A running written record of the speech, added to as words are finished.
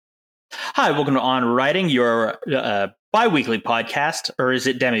Hi, welcome to On Writing, your bi-weekly podcast, or is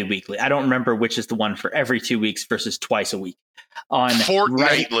it demi-weekly? I don't remember which is the one for every 2 weeks versus twice a week. On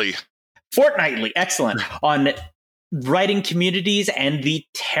Fortnightly. Fortnightly, excellent. On writing communities and the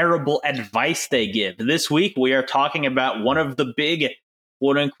terrible advice they give. This week, we are talking about one of the big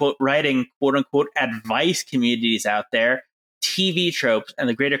quote-unquote writing, quote-unquote advice communities out there, TV tropes, and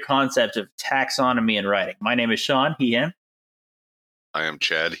the greater concept of taxonomy in writing. My name is Sean, he, him. I am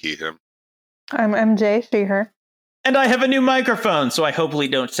Chad, he, him. I'm MJ, she, her. And I have a new microphone, so I hopefully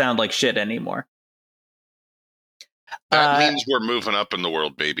don't sound like shit anymore. That means we're moving up in the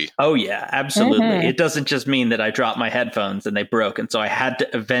world, baby. Oh, yeah, absolutely. Mm-hmm. It doesn't just mean that I dropped my headphones and they broke, and so I had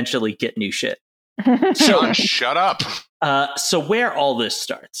to eventually get new shit. Sean, shut up. So where all this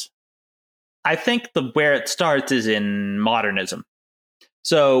starts, I think where it starts is in modernism.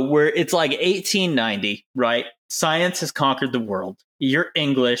 So it's like 1890, right? Science has conquered the world. You're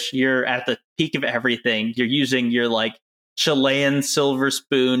English. You're at the peak of everything. You're using your like Chilean silver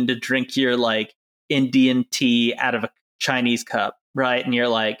spoon to drink your like Indian tea out of a Chinese cup, right? And you're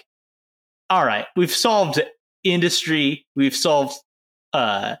like, all right, we've solved industry. We've solved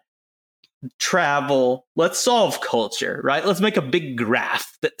travel. Let's solve culture, right? Let's make a big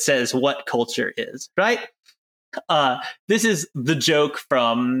graph that says what culture is, right? This is the joke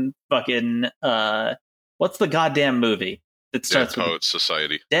from fucking what's the goddamn movie that starts Dead Poets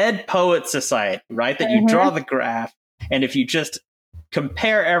Society? Dead Poets Society, right? That you draw the graph, and if you just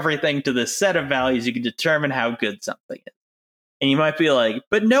compare everything to this set of values, you can determine how good something is. And you might be like,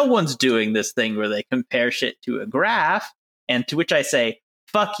 but no one's doing this thing where they compare shit to a graph. And to which I say,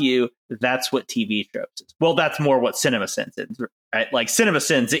 fuck you, that's what TV tropes is. Well, that's more what CinemaSins is, right? Like,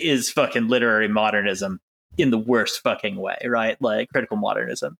 CinemaSins is fucking literary modernism in the worst fucking way, right? Like, critical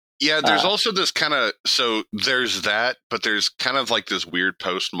modernism. Yeah, there's also this kind of, so there's that, but there's kind of like this weird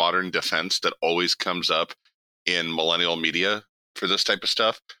postmodern defense that always comes up in millennial media for this type of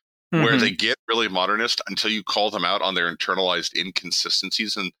stuff, where they get really modernist until you call them out on their internalized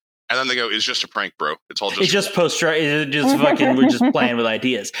inconsistencies, and then they go, it's just a prank, bro. It's just it's just fucking, we're just playing with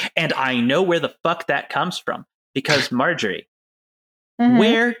ideas. And I know where the fuck that comes from, because Marjorie,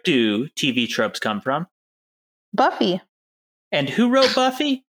 where do TV tropes come from? Buffy. And who wrote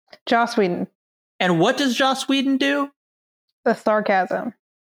Buffy? Joss Whedon. And what does Joss Whedon do? The sarcasm.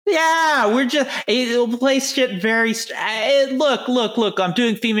 Yeah, it'll play shit very... Look, I'm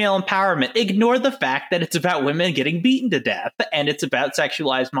doing female empowerment. Ignore the fact that it's about women getting beaten to death, and it's about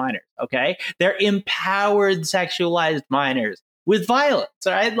sexualized minors, okay? They're empowered sexualized minors with violence,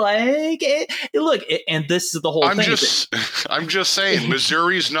 right? Like, and this is the whole thing. I'm just saying,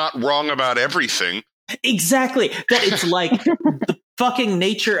 Missouri's not wrong about everything. Exactly. That it's like the fucking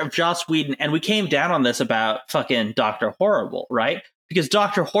nature of Joss Whedon, and we came down on this about fucking Dr. Horrible, right? Because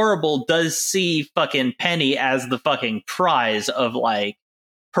Dr. Horrible does see fucking Penny as the fucking prize of like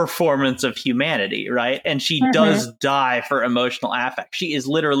performance of humanity, right? And she does die for emotional affect. She is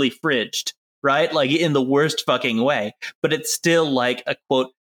literally fridged, right? Like in the worst fucking way. But it's still like a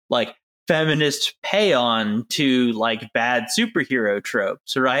quote, like feminist paean to like bad superhero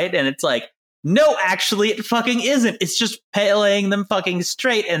tropes, right? And it's like, no, actually, it fucking isn't. It's just playing them fucking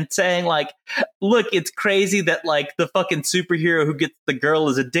straight and saying, like, look, it's crazy that, like, the fucking superhero who gets the girl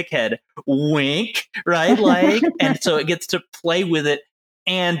is a dickhead. Wink, right? Like, and so it gets to play with it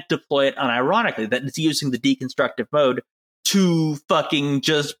and deploy it unironically. That it's using the deconstructive mode to fucking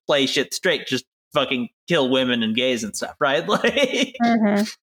just play shit straight, just fucking kill women and gays and stuff, right? Like,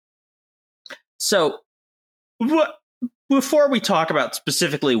 So, what? Before we talk about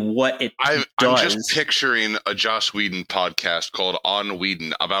specifically what it does... I'm just picturing a Joss Whedon podcast called On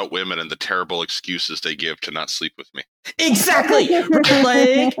Whedon about women and the terrible excuses they give to not sleep with me. Exactly!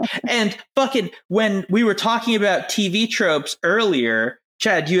 Like, and fucking, when we were talking about TV tropes earlier,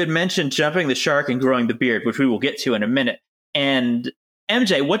 Chad, you had mentioned jumping the shark and growing the beard, which we will get to in a minute. And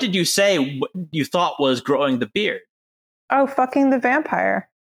MJ, what did you say you thought was growing the beard? Oh, fucking the vampire.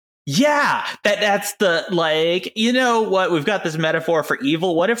 Yeah, that's the, like, you know what, we've got this metaphor for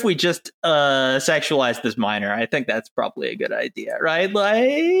evil. What if we just sexualize this minor? I think that's probably a good idea, right?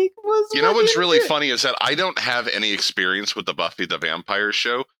 Like, what's really funny is that I don't have any experience with the Buffy the Vampire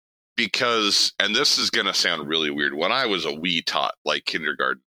show because, and this is going to sound really weird, when I was a wee tot, like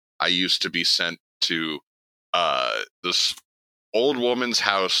kindergarten, I used to be sent to this old woman's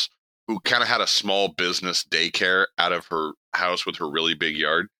house who kind of had a small business daycare out of her house with her really big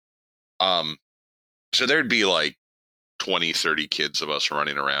yard. So there'd be like 20, 30 kids of us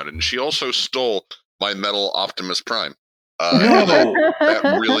running around. And she also stole my metal Optimus Prime.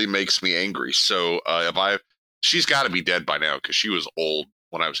 That really makes me angry. So she's got to be dead by now because she was old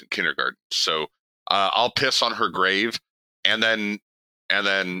when I was in kindergarten. So I'll piss on her grave and then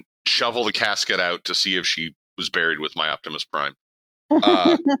shovel the casket out to see if she was buried with my Optimus Prime.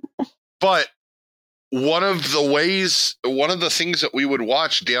 But one of the things that we would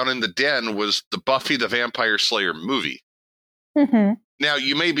watch down in the den was the Buffy the Vampire Slayer movie. Mm-hmm. Now,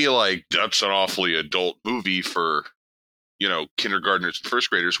 you may be like, that's an awfully adult movie for, kindergartners and first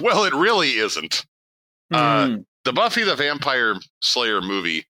graders. Well, it really isn't. The Buffy the Vampire Slayer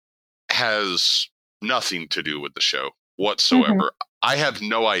movie has nothing to do with the show whatsoever. Mm-hmm. I have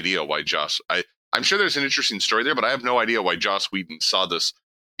no idea why I'm sure there's an interesting story there, but I have no idea why Joss Whedon saw this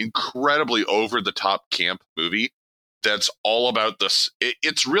incredibly over-the-top camp movie that's all about this.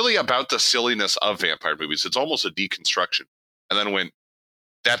 It's really about the silliness of vampire movies. It's almost a deconstruction. And then went,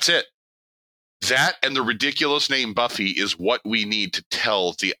 that's it. That and the ridiculous name Buffy is what we need to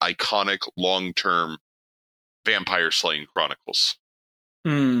tell the iconic long-term vampire slaying chronicles.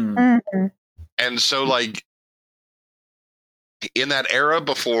 Mm-hmm. And so, like, in that era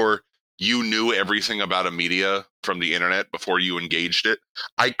before you knew everything about a media from the internet, before you engaged it,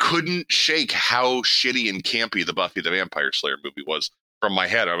 I couldn't shake how shitty and campy the Buffy the Vampire Slayer movie was from my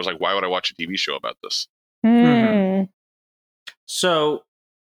head. I was like, why would I watch a TV show about this? Mm. So,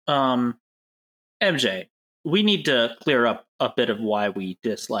 MJ, we need to clear up a bit of why we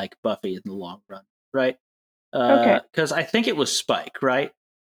dislike Buffy in the long run, right? Okay. Because I think it was Spike, right?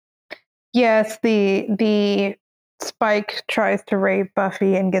 Yes, the Spike tries to rape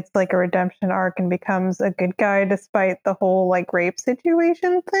Buffy and gets like a redemption arc and becomes a good guy despite the whole like rape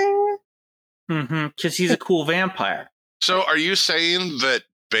situation thing. Mm-hmm. Because he's a cool vampire. So are you saying that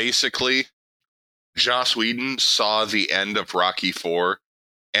basically Joss Whedon saw the end of Rocky IV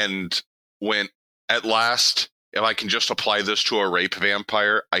and went, at last, if I can just apply this to a rape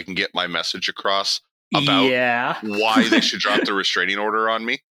vampire, I can get my message across about why they should drop the restraining order on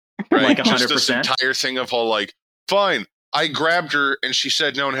me? Right? Like 100%. Just this entire thing of whole like, fine, I grabbed her and she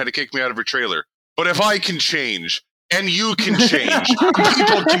said no and had to kick me out of her trailer. But if I can change and you can change, people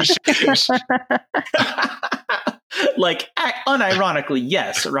can change. Like, unironically,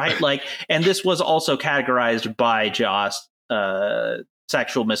 yes, right? Like, and this was also categorized by Joss,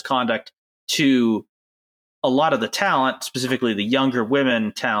 sexual misconduct to a lot of the talent, specifically the younger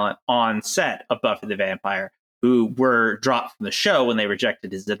women talent on set of Buffy the Vampire, who were dropped from the show when they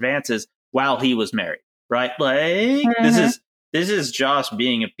rejected his advances while he was married, right? Like, this is Joss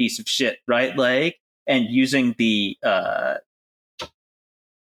being a piece of shit, right? Like, and using the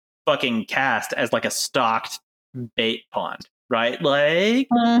fucking cast as like a stocked bait pond, right? Like,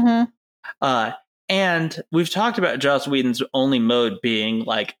 and we've talked about Joss Whedon's only mode being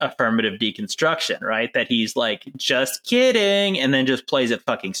like affirmative deconstruction, right? That he's like, just kidding, and then just plays it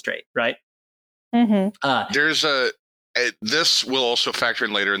fucking straight, right? There's this will also factor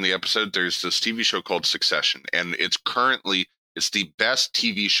in later in the episode. There's this TV show called Succession, and it's the best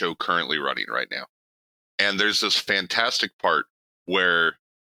TV show currently running right now. And there's this fantastic part where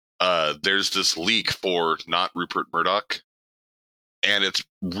there's this leak for not Rupert Murdoch, and it's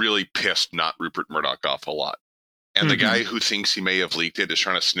really pissed not Rupert Murdoch off a lot. And the guy who thinks he may have leaked it is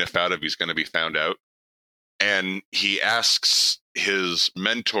trying to sniff out if he's going to be found out. And he asks his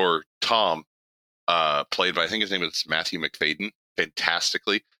mentor, Tom, played by, I think his name is Matthew McFadden,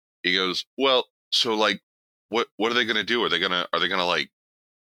 fantastically. He goes, well, so like, what are they going to do? Are they going to like,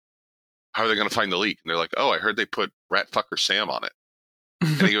 how are they going to find the leak? And they're like, oh, I heard they put Ratfucker Sam on it.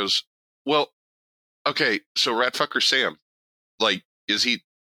 And he goes, well, okay, so Ratfucker Sam, like, is he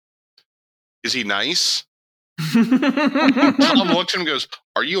nice? Tom looks at him and goes,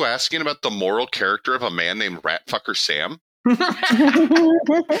 are you asking about the moral character of a man named Ratfucker Sam?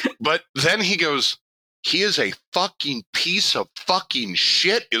 But then he goes, he is a fucking piece of fucking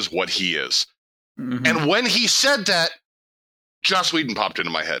shit is what he is. And when he said that, Joss Whedon popped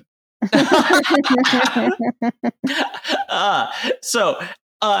into my head. So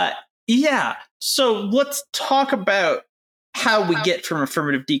let's talk about how we get from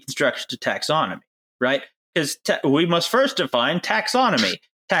affirmative deconstruction to taxonomy, right? Because we must first define taxonomy.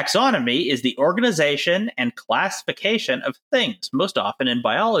 Taxonomy is the organization and classification of things, most often in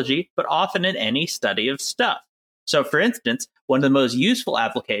biology, but often in any study of stuff. So, for instance, one of the most useful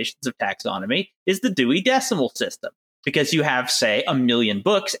applications of taxonomy is the Dewey Decimal System, because you have, say, 1 million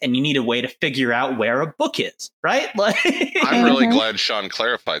books, and you need a way to figure out where a book is, right? Like, I'm really glad Sean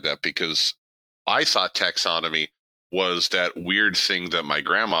clarified that, because I thought taxonomy was that weird thing that my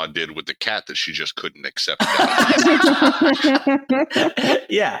grandma did with the cat that she just couldn't accept.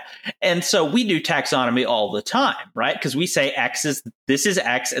 Yeah. And so we do taxonomy all the time, right? Because we say this is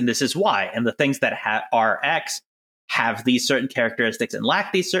X and this is Y. And the things that are X have these certain characteristics and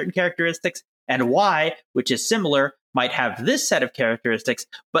lack these certain characteristics, and Y, which is similar, might have this set of characteristics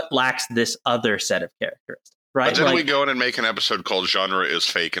but lacks this other set of characteristics. Right? But then we go in and make an episode called Genre is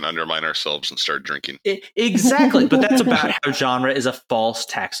Fake and undermine ourselves and start drinking. Exactly. But that's about how genre is a false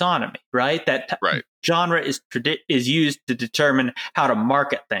taxonomy, right? Right. Genre is used to determine how to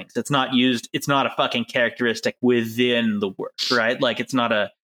market things. It's not a fucking characteristic within the work, right? Like it's not a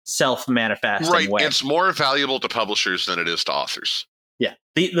self-manifesting way. It's more valuable to publishers than it is to authors. Yeah.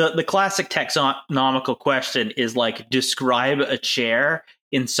 The classic taxonomical question is like, describe a chair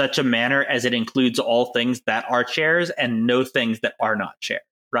in such a manner as it includes all things that are chairs and no things that are not chairs,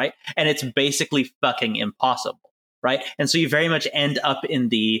 right? And it's basically fucking impossible, right? And so you very much end up in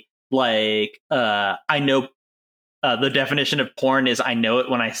the, like, I know the definition of porn is I know it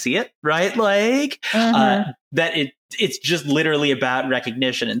when I see it, right? Like, that it's just literally about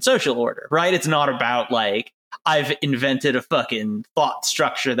recognition and social order, right? It's not about, like, I've invented a fucking thought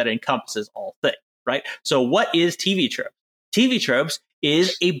structure that encompasses all things, right? So what is TV tropes? TV tropes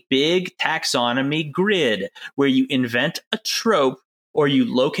is a big taxonomy grid where you invent a trope or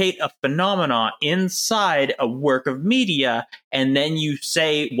you locate a phenomena inside a work of media, and then you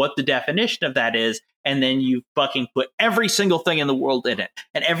say what the definition of that is, and then you fucking put every single thing in the world in it.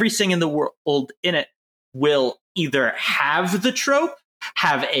 And everything in the world in it will either have the trope,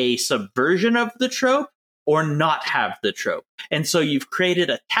 have a subversion of the trope, or not have the trope. And so you've created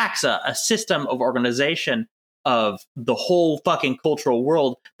a taxa, a system of organization of the whole fucking cultural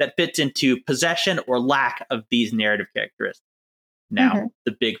world that fits into possession or lack of these narrative characteristics. Now,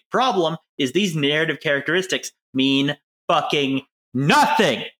 the big problem is these narrative characteristics mean fucking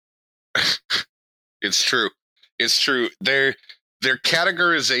nothing. It's true. It's true. Their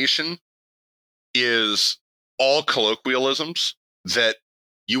categorization is all colloquialisms that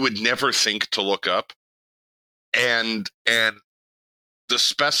you would never think to look up. And the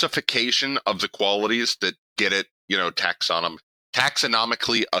specification of the qualities that get it,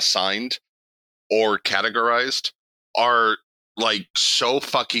 taxonomically assigned or categorized are like so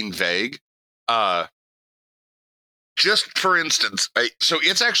fucking vague. Just for instance, so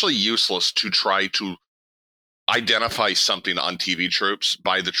it's actually useless to try to identify something on TV tropes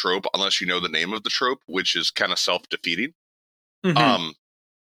by the trope unless you know the name of the trope, which is kind of self-defeating.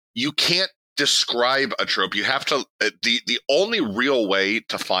 You can't describe a trope. You have to the only real way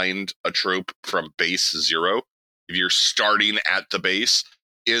to find a trope from base zero, if you're starting at the base,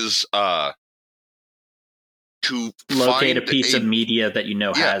 is to locate a piece of media that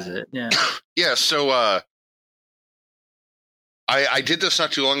has it. So I did this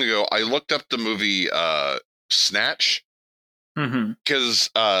not too long ago. I looked up the movie Snatch because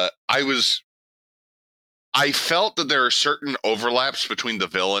I felt that there are certain overlaps between the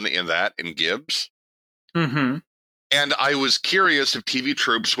villain in that and Gibbs. And I was curious if TV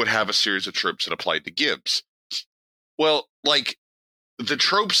tropes would have a series of tropes that applied to Gibbs. Well, like, the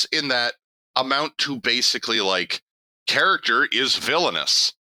tropes in that amount to basically, like, character is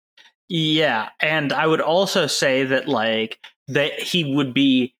villainous. Yeah, and I would also say that, like, that he would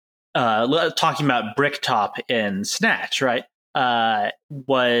be talking about Bricktop in Snatch, right?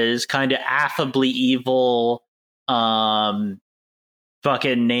 Was kind of affably evil, fucking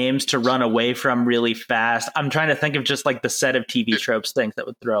names to run away from really fast. I'm trying to think of just like the set of TV tropes things that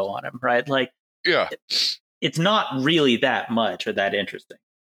would throw on him, right? Like, it's not really that much or that interesting.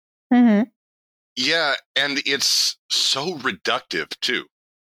 Yeah, and it's so reductive too.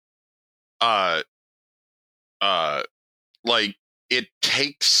 Like, it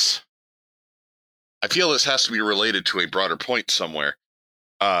takes. I feel this has to be related to a broader point somewhere.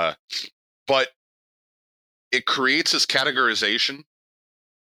 But it creates this categorization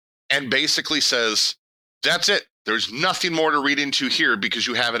and basically says, that's it. There's nothing more to read into here because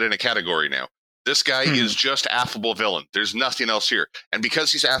you have it in a category now. This guy is just affable villain. There's nothing else here. And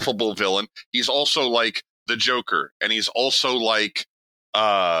because he's affable villain, he's also like the Joker. And he's also like,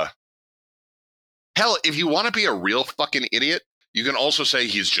 hell, if you want to be a real fucking idiot, you can also say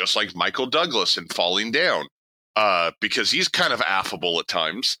he's just like Michael Douglas in Falling Down, because he's kind of affable at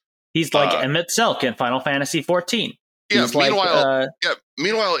times. He's like Emmett Selk in Final Fantasy XIV. Yeah.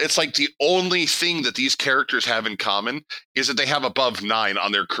 Meanwhile, it's like the only thing that these characters have in common is that they have above 9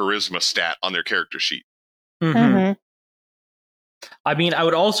 on their charisma stat on their character sheet. I mean, I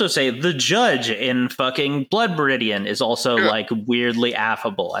would also say the Judge in fucking Blood Meridian is also like weirdly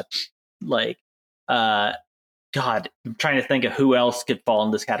affable. God, I'm trying to think of who else could fall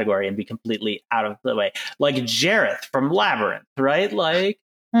in this category and be completely out of the way. Like Jareth from Labyrinth, right? Like,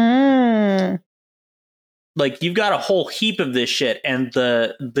 like you've got a whole heap of this shit, and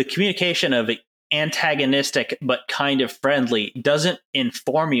the communication of antagonistic but kind of friendly doesn't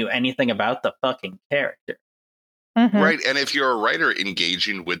inform you anything about the fucking character. Mhm. Right. And if you're a writer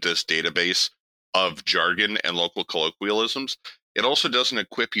engaging with this database of jargon and local colloquialisms, it also doesn't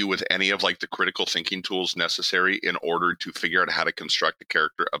equip you with any of like the critical thinking tools necessary in order to figure out how to construct a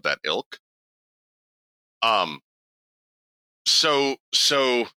character of that ilk.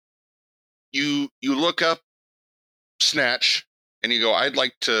 So you look up Snatch and you go, I'd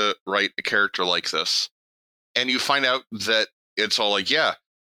like to write a character like this. And you find out that it's all like, yeah,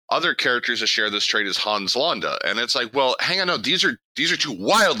 other characters that share this trait is Hans Landa. And it's like, well, hang on, no, these are two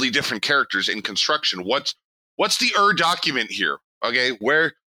wildly different characters in construction. What's the document here? Okay,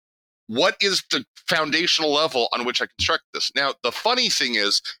 what is the foundational level on which I construct this? Now, the funny thing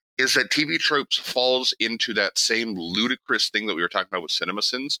is that TV Tropes falls into that same ludicrous thing that we were talking about with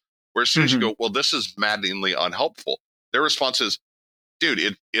CinemaSins, where as soon as you go, well, this is maddeningly unhelpful, their response is,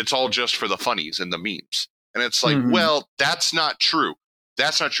 dude, it's all just for the funnies and the memes. And it's like, well, that's not true.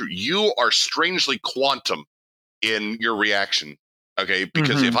 That's not true. You are strangely quantum in your reaction, okay?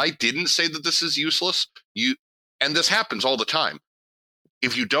 Because if I didn't say that this is useless, and this happens all the time,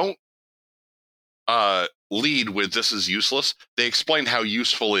 if you don't lead with this is useless, they explain how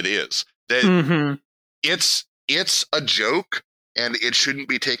useful it is. That it's a joke and it shouldn't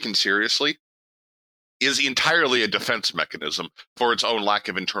be taken seriously is entirely a defense mechanism for its own lack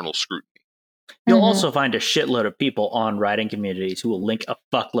of internal scrutiny. You'll also find a shitload of people on writing communities who will link a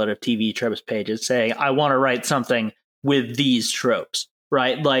fuckload of TV tropes pages saying, I want to write something with these tropes,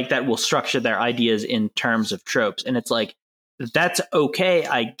 right? Like that will structure their ideas in terms of tropes. And it's like, that's okay,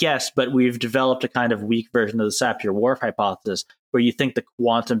 I guess, but we've developed a kind of weak version of the Sapir-Whorf hypothesis where you think the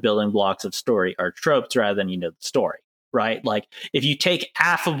quantum building blocks of story are tropes rather than, the story, right? Like if you take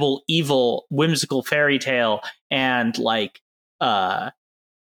affable, evil, whimsical fairy tale and like,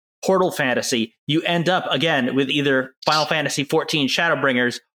 portal fantasy, you end up again with either Final Fantasy XIV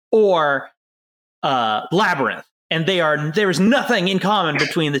Shadowbringers or Labyrinth, and there is nothing in common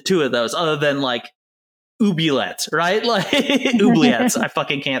between the two of those other than like oubliettes, right? Like oubliettes. I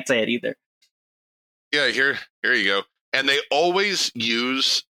fucking can't say it either. Yeah, here you go. And they always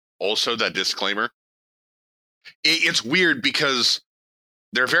use also that disclaimer. It's weird because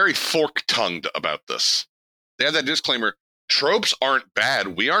they're very fork-tongued about this. They have that disclaimer. Tropes aren't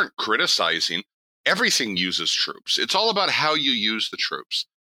bad. We aren't criticizing. Everything uses tropes. It's all about how you use the tropes.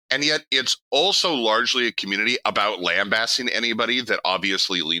 And yet it's also largely a community about lambasting anybody that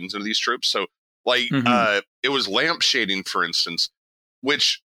obviously leans into these tropes. So like it was lampshading, for instance,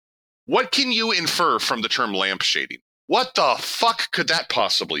 which what can you infer from the term lampshading? What the fuck could that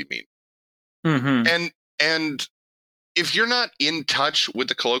possibly mean? And if you're not in touch with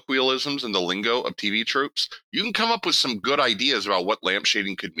the colloquialisms and the lingo of TV tropes, you can come up with some good ideas about what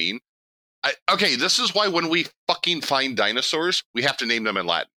lampshading could mean. Okay, this is why when we fucking find dinosaurs, we have to name them in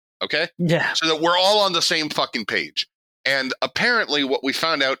Latin, okay? Yeah. So that we're all on the same fucking page. And apparently what we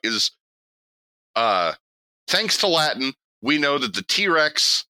found out is, thanks to Latin, we know that the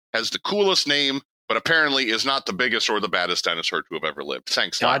T-Rex has the coolest name, but apparently is not the biggest or the baddest dinosaur to have ever lived.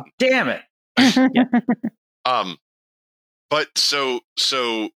 Thanks, God Latin. damn it. But so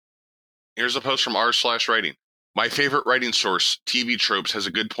here's a post from r/writing. My favorite writing source, TV Tropes, has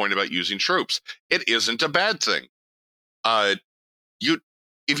a good point about using tropes. It isn't a bad thing.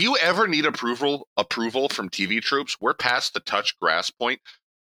 If you ever need approval from TV Tropes, we're past the touch grass point.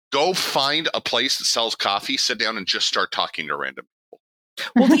 Go find a place that sells coffee, sit down and just start talking to random people.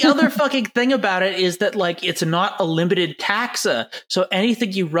 Well, the other fucking thing about it is that like it's not a limited taxa, so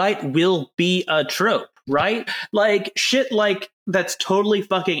anything you write will be a trope. Right? Like shit like that's totally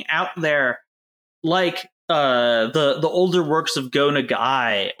fucking out there, like the older works of Go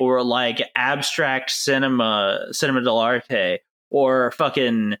Nagai or like abstract cinema dell'arte or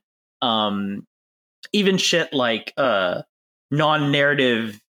fucking even shit like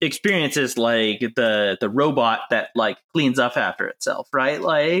non-narrative experiences like the robot that like cleans up after itself, right?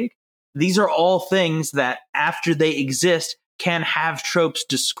 Like these are all things that after they exist can have tropes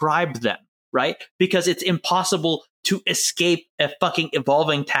describe them. Right? Because it's impossible to escape a fucking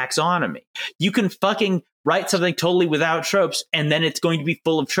evolving taxonomy. You can fucking write something totally without tropes, and then it's going to be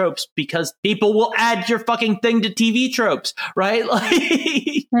full of tropes because people will add your fucking thing to TV tropes, right? Like,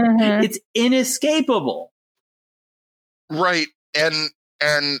 it's inescapable. Right. And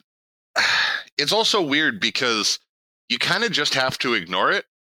it's also weird because you kind of just have to ignore it.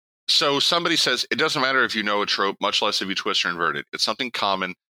 So somebody says, it doesn't matter if you know a trope, much less if you twist or invert it. It's something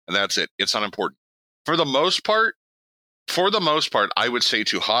common. And that's it. It's unimportant. For the most part, I would say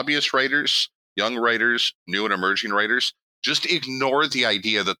to hobbyist writers, young writers, new and emerging writers, Just ignore the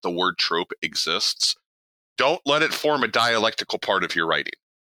idea that the word trope exists. Don't let it form a dialectical part of your writing.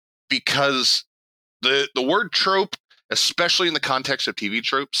 Because the word trope, especially in the context of TV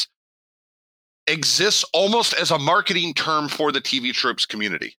tropes, exists almost as a marketing term for the TV tropes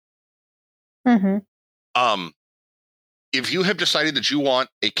community. Mm-hmm. If you have decided that you want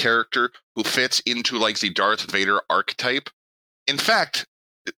a character who fits into like the Darth Vader archetype, in fact,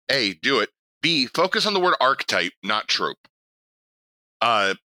 A, do it. B, focus on the word archetype, not trope.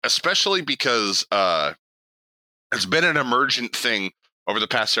 Especially because it's been an emergent thing over the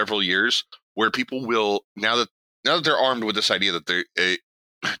past several years where people will, now that they're armed with this idea that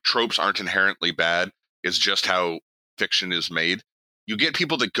tropes aren't inherently bad, it's just how fiction is made. You get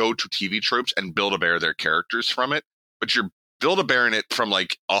people that go to TV tropes and Build-A-Bear their characters from it, but you're Build-A-Bearing it from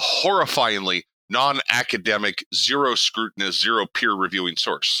like a horrifyingly non-academic, zero scrutinous, zero peer reviewing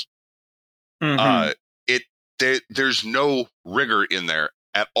source. Mhm. There's no rigor in there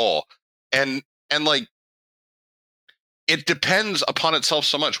at all, and like it depends upon itself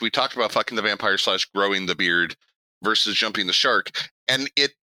so much. We talked about fucking the vampire / growing the beard versus jumping the shark, and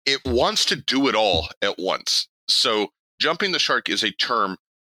it wants to do it all at once. So jumping the shark is a term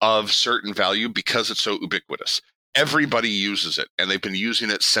of certain value because it's so ubiquitous. Everybody uses it, and they've been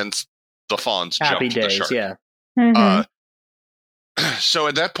using it since the Fonz Happy jumped the days, shark. yeah. Mm-hmm. So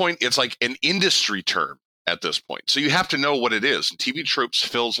at that point, it's like an industry term at this point. So you have to know what it is. And TV tropes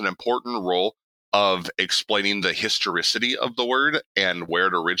fills an important role of explaining the historicity of the word and where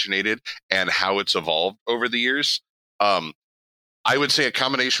it originated and how it's evolved over the years. I would say a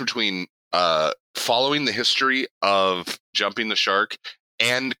combination between following the history of jumping the shark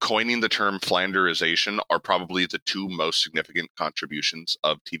and coining the term Flanderization are probably the two most significant contributions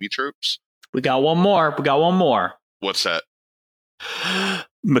of TV tropes. We got one more. What's that?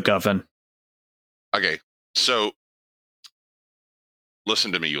 MacGuffin. Okay, so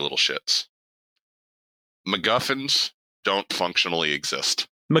listen to me, you little shits. MacGuffins don't functionally exist.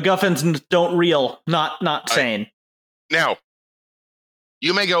 MacGuffins don't real, not sane. Now,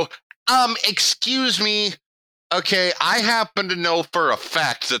 you may go, excuse me. Okay, I happen to know for a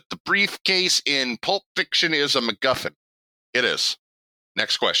fact that the briefcase in Pulp Fiction is a MacGuffin. It is.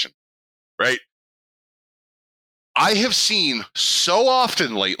 Next question. Right? I have seen so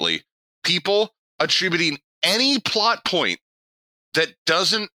often lately people attributing any plot point that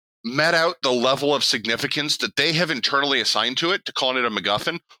doesn't met out the level of significance that they have internally assigned to it to calling it a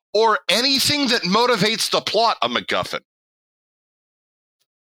MacGuffin, or anything that motivates the plot a MacGuffin.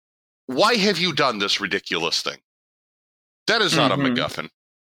 Why have you done this ridiculous thing? That is not a MacGuffin.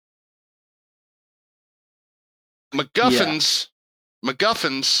 MacGuffins.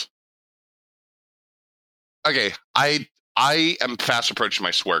 Okay, I am fast approaching my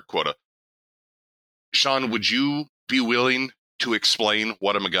swear quota. Sean, would you be willing to explain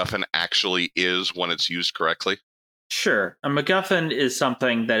what a MacGuffin actually is when it's used correctly? Sure. A MacGuffin is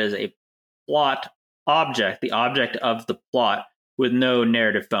something that is a plot object, the object of the plot with no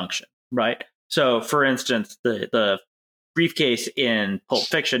narrative function, right? So, for instance, the briefcase in Pulp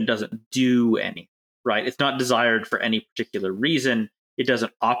Fiction doesn't do anything, right? It's not desired for any particular reason. It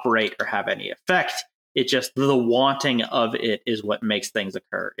doesn't operate or have any effect. It just, the wanting of it is what makes things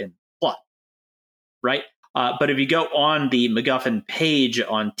occur in the plot, right? But if you go on the MacGuffin page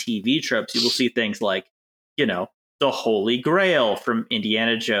on TV tropes, you will see things like, the Holy Grail from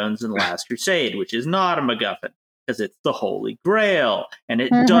Indiana Jones and the Last Crusade, which is not a MacGuffin because it's the Holy Grail. And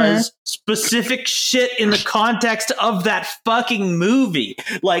it does specific shit in the context of that fucking movie.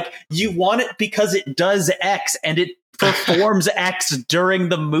 Like, you want it because it does X and it performs X during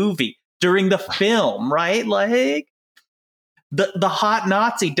the movie, during the film, right? Like, the hot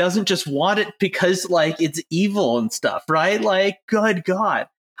Nazi doesn't just want it because, like, it's evil and stuff, right? Like, good God.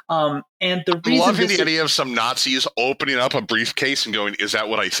 And the reason I'm loving the idea of some Nazis opening up a briefcase and going, "Is that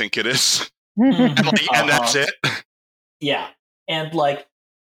what I think it is?" And that's it. Yeah. And, like,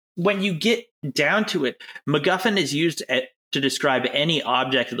 when you get down to it, MacGuffin is used to describe any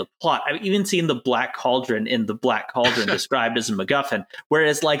object of the plot. I've even seen the Black Cauldron in the Black Cauldron described as a MacGuffin,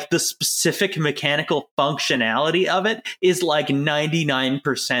 whereas, like, the specific mechanical functionality of it is like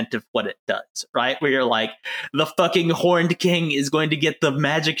 99% of what it does, right? Where you're like, the fucking Horned King is going to get the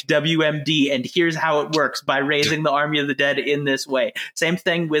magic WMD, and here's how it works by raising the Army of the Dead in this way. Same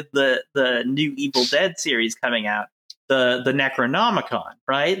thing with the new Evil Dead series coming out. The Necronomicon,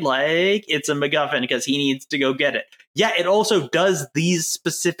 right? Like, it's a MacGuffin because he needs to go get it. Yeah, it also does these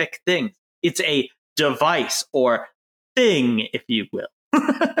specific things. It's a device or thing, if you will.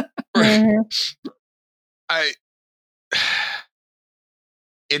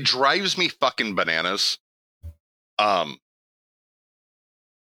 It drives me fucking bananas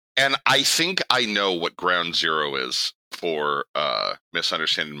And I think I know what Ground Zero is for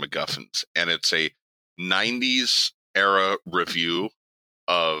misunderstanding MacGuffins, and it's a 90s era review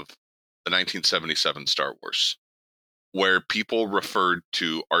of the 1977 Star Wars, where people referred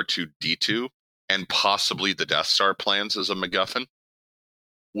to R2-D2 and possibly the Death Star plans as a MacGuffin,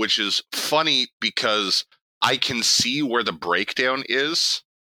 which is funny because I can see where the breakdown is,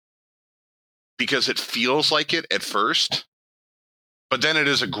 because it feels like it at first, but then it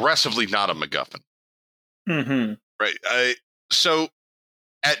is aggressively not a MacGuffin. Mm-hmm. Right. So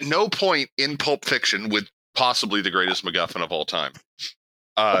at no point in Pulp Fiction, with possibly the greatest MacGuffin of all time,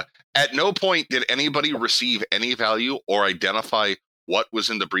 at no point did anybody receive any value or identify what was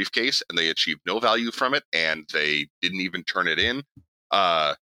in the briefcase, and they achieved no value from it, and they didn't even turn it in.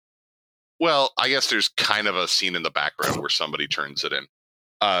 Well, I guess there's kind of a scene in the background where somebody turns it in.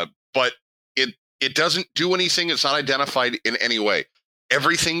 But it doesn't do anything. It's not identified in any way.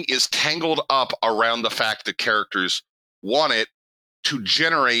 Everything is tangled up around the fact that characters want it to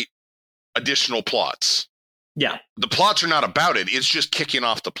generate additional plots. Yeah. The plots are not about it. It's just kicking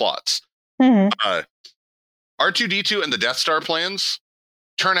off the plots. Mm-hmm. R2-D2 and the Death Star plans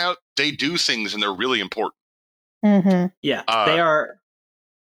turn out they do things, and they're really important. Mm-hmm. Yeah. They are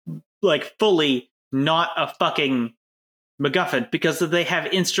like fully not a fucking MacGuffin because they have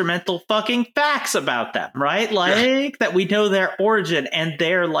instrumental fucking facts about them, right? Like that we know their origin, and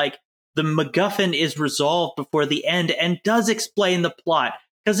they're like the MacGuffin is resolved before the end and does explain the plot.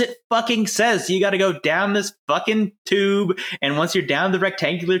 Because it fucking says you got to go down this fucking tube, and once you're down the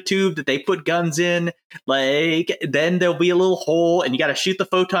rectangular tube that they put guns in, like, then there'll be a little hole, and you got to shoot the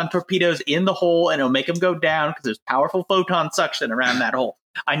photon torpedoes in the hole, and it'll make them go down because there's powerful photon suction around that hole.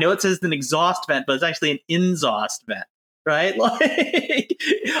 I know it says an exhaust vent, but it's actually an inzost vent, right? Like,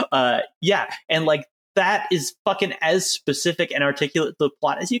 yeah, and like that is fucking as specific and articulate to the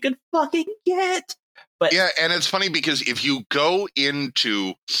plot as you can fucking get. But yeah, and it's funny because if you go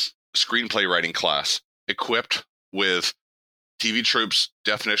into screenplay writing class equipped with TV Troop's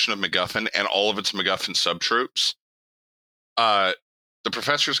definition of MacGuffin and all of its MacGuffin subtropes, the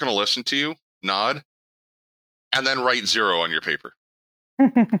professor's going to listen to you, nod, and then write 0 on your paper.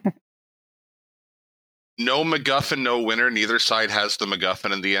 No MacGuffin, no winner. Neither side has the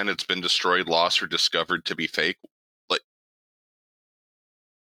MacGuffin in the end. It's been destroyed, lost, or discovered to be fake. Like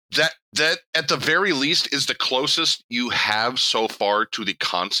that at the very least is the closest you have so far to the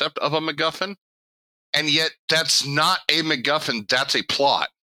concept of a MacGuffin, and yet that's not a MacGuffin. That's a plot.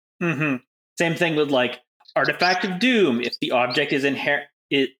 Mm-hmm. Same thing with like Artifact of Doom. If the object is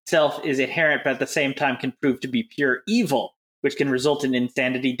itself is inherent, but at the same time can prove to be pure evil, which can result in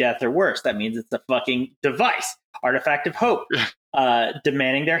insanity, death, or worse. That means it's a fucking device. Artifact of Hope.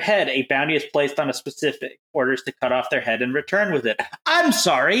 Demanding their head. A bounty is placed on a specific. Orders to cut off their head and return with it. I'm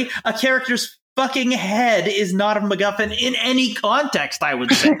sorry. A character's fucking head is not a MacGuffin in any context, I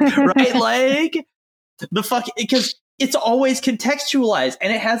would say. Right? Like, the fuck... Because it's always contextualized,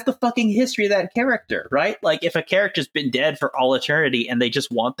 and it has the fucking history of that character, right? Like, if a character's been dead for all eternity and they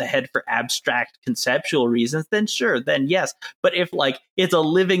just want the head for abstract conceptual reasons, then sure, then yes. But if, like, it's a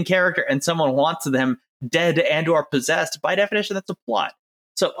living character and someone wants them dead and or possessed, by definition, that's a plot.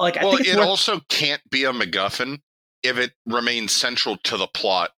 So, like, I think it also can't be a MacGuffin if it remains central to the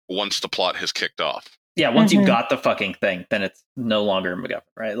plot once the plot has kicked off. Yeah, once you've got the fucking thing, then it's no longer a MacGuffin,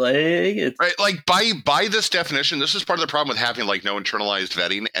 right? Like, it's... right, like by this definition, this is part of the problem with having like no internalized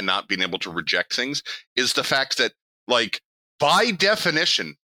vetting and not being able to reject things, is the fact that, like, by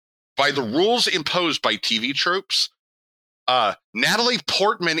definition, by the rules imposed by TV tropes, Natalie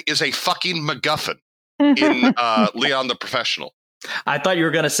Portman is a fucking MacGuffin in Leon the Professional. I thought you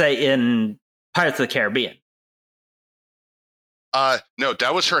were going to say in Pirates of the Caribbean. No,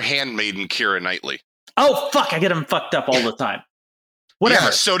 that was her handmaiden, Keira Knightley. Oh, fuck, I get them fucked up all the time. Whatever. Yeah,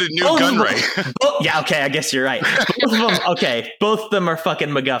 so did Newt Gunray. Yeah, okay, I guess you're right. Both of them are fucking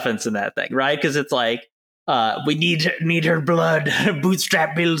MacGuffins in that thing, right? Because it's like, we need her blood,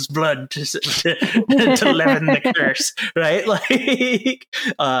 Bootstrap Bill's blood to leaven the curse, right? Like,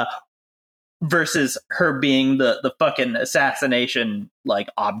 versus her being the fucking assassination, like,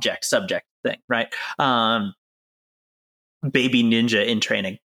 subject thing, right? Baby ninja in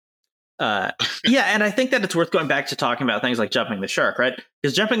training. Yeah, and I think that it's worth going back to talking about things like jumping the shark, right?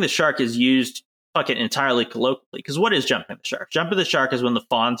 Because jumping the shark is used fucking entirely colloquially. Because what is jumping the shark? Jumping the shark is when the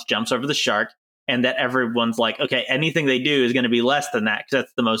Fonz jumps over the shark, and that everyone's like, okay, anything they do is going to be less than that, because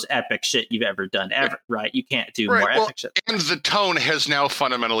that's the most epic shit you've ever done ever, right? You can't do more epic shit. And the tone has now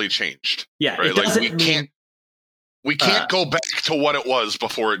fundamentally changed. Yeah, right? it doesn't like, we can't. We can't go back to what it was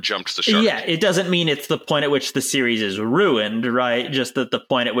before it jumped the shark. Yeah, it doesn't mean it's the point at which the series is ruined, right? Just that the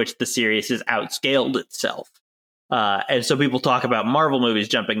point at which the series has outscaled itself. And so people talk about Marvel movies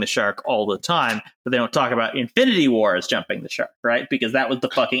jumping the shark all the time, but they don't talk about Infinity Wars jumping the shark, right? Because that was the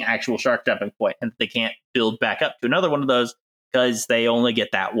fucking actual shark jumping point, and they can't build back up to another one of those because they only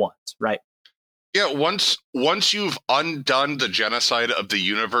get that once, right? Yeah, once you've undone the genocide of the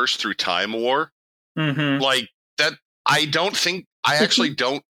universe through Time War, like that, I actually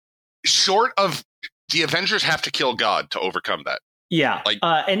don't. Short of the Avengers have to kill God to overcome that. Yeah, like,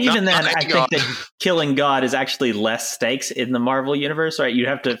 and even then, I think that killing God is actually less stakes in the Marvel universe, right? You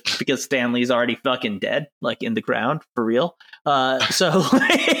have to, because Stan Lee's already fucking dead, like in the ground, for real. So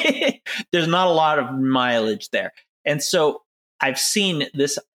there's not a lot of mileage there. And so I've seen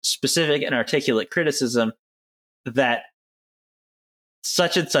this specific and articulate criticism that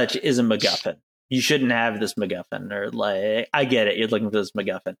such and such is a MacGuffin. You shouldn't have this MacGuffin, or like, I get it, you're looking for this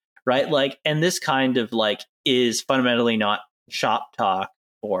MacGuffin, right? Like, and this kind of like is fundamentally not shop talk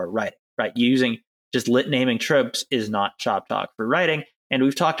for writing, right? Using just naming tropes is not shop talk for writing. And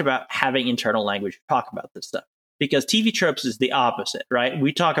we've talked about having internal language to talk about this stuff, because TV tropes is the opposite, right?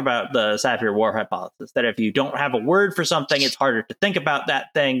 We talk about the Sapir-Whorf hypothesis, that if you don't have a word for something, it's harder to think about that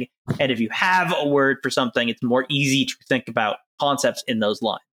thing. And if you have a word for something, it's more easy to think about concepts in those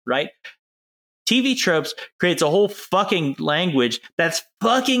lines, right? TV tropes creates a whole fucking language that's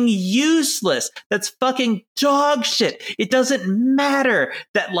fucking useless. That's fucking dog shit. It doesn't matter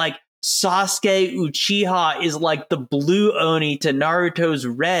that like Sasuke Uchiha is like the blue Oni to Naruto's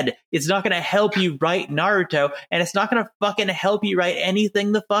red. It's not going to help you write Naruto, and it's not going to fucking help you write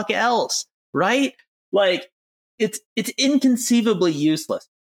anything the fuck else, right? Like, it's inconceivably useless.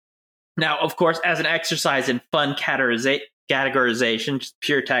 Now, of course, as an exercise in fun categorization, just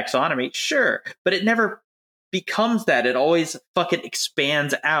pure taxonomy, sure, but it never becomes that. It always fucking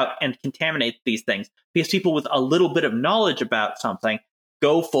expands out and contaminates these things, because people with a little bit of knowledge about something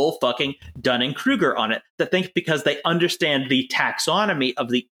go full fucking Dunning-Kruger on it, that think because they understand the taxonomy of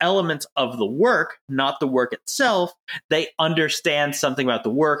the elements of the work, not the work itself, they understand something about the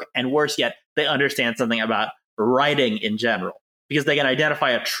work, and worse yet, they understand something about writing in general, because they can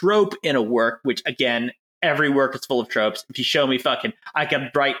identify a trope in a work, which again, every work is full of tropes. If you show me fucking, I can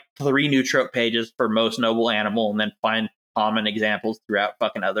write 3 new trope pages for most noble animal and then find common examples throughout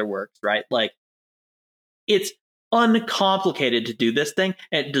fucking other works, right? Like, it's uncomplicated to do this thing,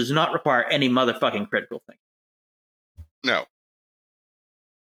 and it does not require any motherfucking critical thing. No,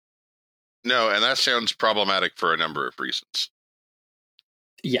 and that sounds problematic for a number of reasons.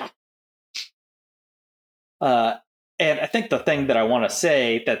 Yeah. And I think the thing that I want to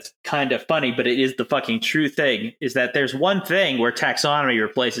say that's kind of funny, but it is the fucking true thing, is that there's one thing where taxonomy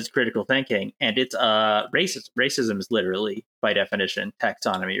replaces critical thinking, and it's racism. Racism is literally, by definition,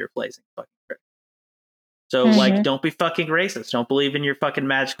 taxonomy replacing fucking critical. So, like, don't be fucking racist. Don't believe in your fucking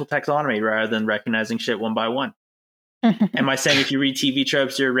magical taxonomy rather than recognizing shit one by one. Am I saying if you read TV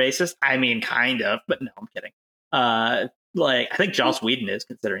tropes, you're racist? I mean, kind of, but no, I'm kidding. Like, I think Joss Whedon is,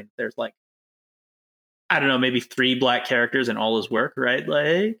 considering there's like, I don't know, maybe 3 black characters in all his work, right?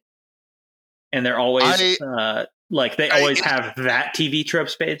 Like, and they're always like, they always have that TV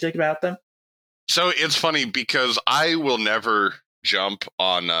tropes page about them. So it's funny because I will never jump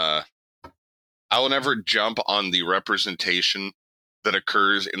on the representation that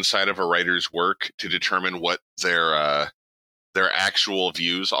occurs inside of a writer's work to determine what their actual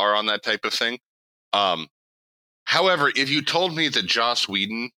views are on that type of thing. However, if you told me that Joss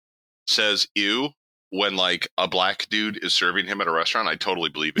Whedon says "ew" when like a black dude is serving him at a restaurant, I totally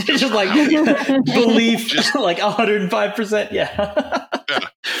believe it. Just like belief, just like 105%. Yeah.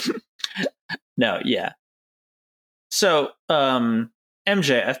 No, yeah. So,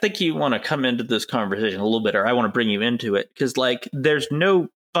 MJ, I think you want to come into this conversation a little bit, or I want to bring you into it, because like, there's no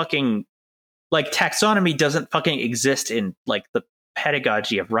fucking, like, taxonomy doesn't fucking exist in like the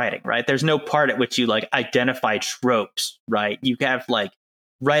pedagogy of writing, right? There's no part at which you like identify tropes, right? You have like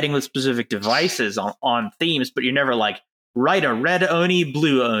writing with specific devices on themes, but you never like write a red Oni,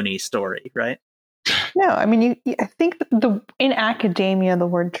 blue Oni story, right? No, I mean, I think in academia, the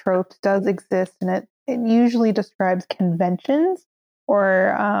word tropes does exist, and it usually describes conventions,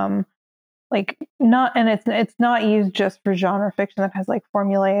 or like not, and it's not used just for genre fiction that has like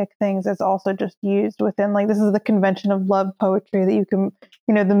formulaic things. It's also just used within, like, this is the convention of love poetry that you can,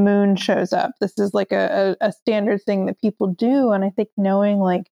 the moon shows up. This is like a standard thing that people do. And I think knowing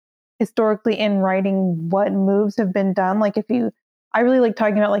like historically in writing what moves have been done, like I really like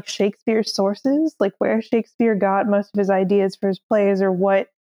talking about like Shakespeare's sources, like where Shakespeare got most of his ideas for his plays, or what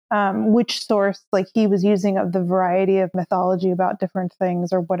which source like he was using of the variety of mythology about different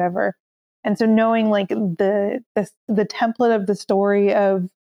things or whatever. And so knowing like the template of the story of,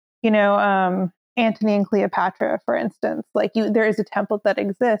 Antony and Cleopatra, for instance, like there is a template that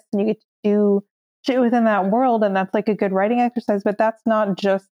exists and you get to do shit within that world. And that's like a good writing exercise, but that's not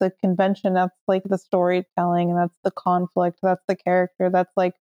just the convention. That's like the storytelling, and that's the conflict. That's the character. That's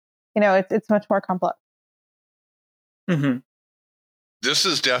like, it's much more complex. Mm-hmm. This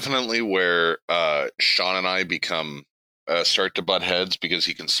is definitely where Sean and I become start to butt heads because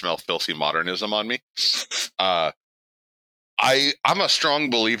he can smell filthy modernism on me. I'm a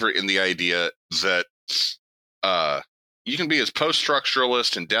strong believer in the idea that you can be as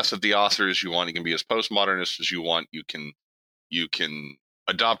post-structuralist and death of the author as you want. You can be as postmodernist as you want. You can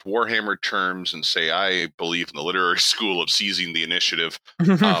adopt Warhammer terms and say, I believe in the literary school of seizing the initiative.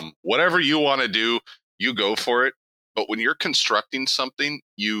 Whatever you want to do, you go for it. But when you're constructing something,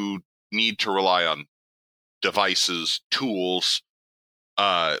 you need to rely on devices, tools.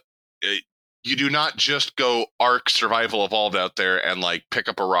 You do not just go Ark Survival Evolved out there and like pick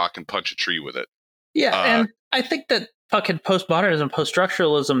up a rock and punch a tree with it. Yeah, and I think that fucking postmodernism,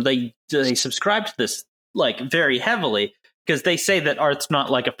 post-structuralism, they subscribe to this like very heavily because they say that art's not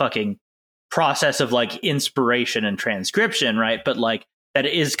like a fucking process of like inspiration and transcription, right? But like that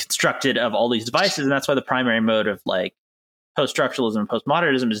it is constructed of all these devices, and that's why the primary mode of like post-structuralism and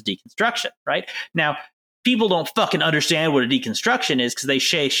postmodernism is deconstruction, right? Now, people don't fucking understand what a deconstruction is because they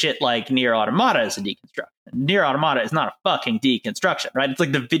say shit like Nier Automata is a deconstruction. Nier Automata is not a fucking deconstruction, right? It's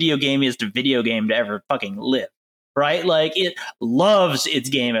like the video gameiest video game to ever fucking live, right? Like it loves its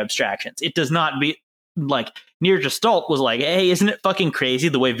game abstractions. It does not be like Nier Gestalt was like, hey, isn't it fucking crazy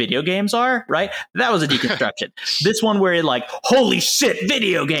the way video games are, right? That was a deconstruction. This one where it like, holy shit,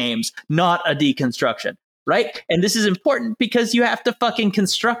 video games, not a deconstruction. Right. And this is important because you have to fucking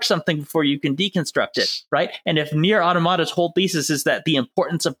construct something before you can deconstruct it. Right. And if Nier Automata's whole thesis is that the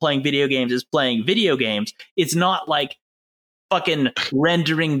importance of playing video games is playing video games, it's not like fucking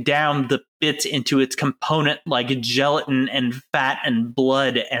rendering down the bits into its component like gelatin and fat and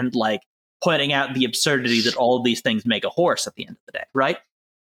blood and like pointing out the absurdity that all of these things make a horse at the end of the day. Right.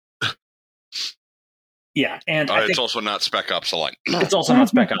 Yeah, and it's also not Spec Ops: The Line. It's also not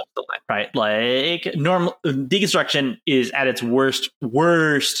Spec Ops: The Line, right? Like normal deconstruction is at its worst.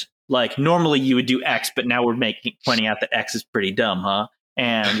 Like normally you would do X, but now we're pointing out that X is pretty dumb, huh?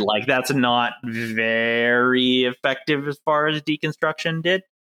 And like that's not very effective as far as deconstruction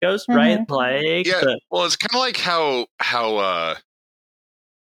goes, right? Like well, it's kind of like how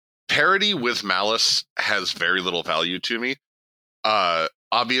parody with malice has very little value to me.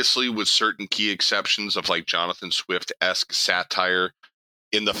 Obviously, with certain key exceptions of like Jonathan Swift-esque satire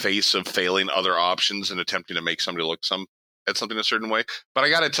in the face of failing other options and attempting to make somebody look at something a certain way. But I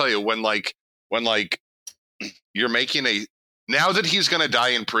got to tell you, when you're making now that he's going to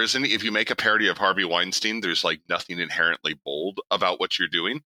die in prison, if you make a parody of Harvey Weinstein, there's like nothing inherently bold about what you're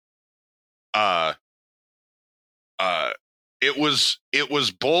doing. It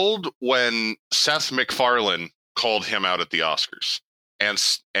was bold when Seth MacFarlane called him out at the Oscars.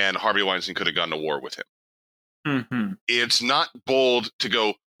 And Harvey Weinstein could have gone to war with him. Mm-hmm. It's not bold to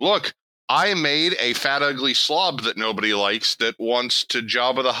go, look, I made a fat, ugly slob that nobody likes that wants to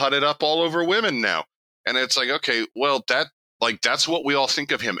Jabba the Hutt it up all over women now. And it's like, okay, well, that's what we all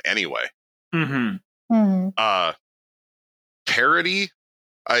think of him anyway. Mm-hmm. Mm-hmm. Parody,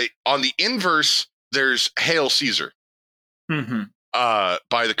 on the inverse, there's Hail Caesar by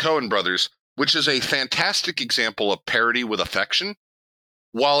the Coen brothers, which is a fantastic example of parody with affection,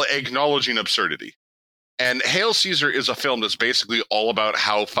 while acknowledging absurdity. And Hail Caesar is a film that's basically all about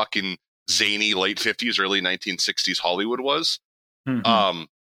how fucking zany late 50s, early 1960s Hollywood was. Mm-hmm.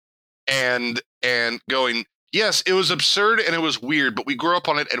 And going, yes, it was absurd and it was weird, but we grew up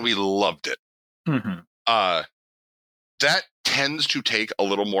on it and we loved it. Mm-hmm. That tends to take a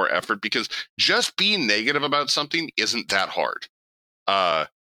little more effort because just being negative about something isn't that hard.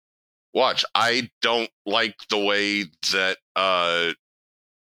 Watch, I don't like the way that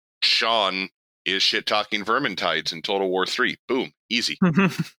Sean is shit talking Vermintides in Total War 3. Boom, easy.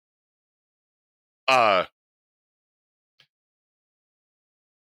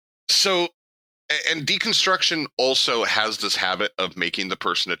 So, and deconstruction also has this habit of making the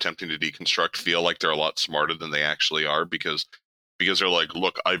person attempting to deconstruct feel like they're a lot smarter than they actually are because they're like,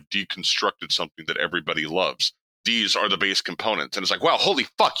 look, I've deconstructed something that everybody loves. These are the base components. And it's like, wow, holy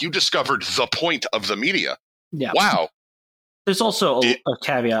fuck, you discovered the point of the media. Yeah. Wow. There's also a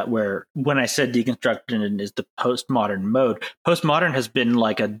caveat where when I said deconstruction is the postmodern mode, postmodern has been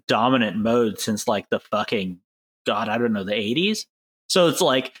like a dominant mode since like the fucking, God, I don't know, the 80s. So it's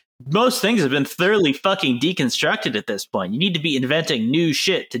like most things have been thoroughly fucking deconstructed at this point. You need to be inventing new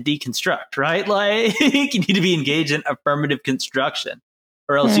shit to deconstruct, right? Like you need to be engaged in affirmative construction,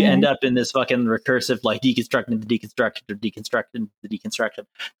 or else you end up in this fucking recursive like deconstructing the deconstruction or deconstructing the deconstruction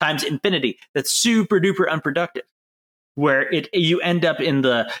times infinity. That's super duper unproductive. Where you end up in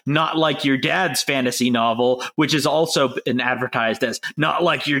the not like your dad's fantasy novel, which is also been advertised as not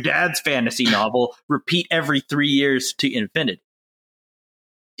like your dad's fantasy novel, repeat every 3 years to infinity.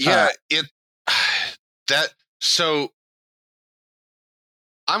 Yeah, so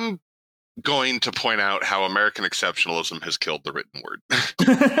I'm going to point out how American exceptionalism has killed the written word.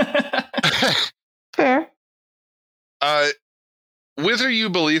 Fair. Whether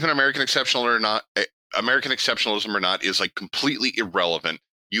you believe in American exceptionalism or not is like completely irrelevant.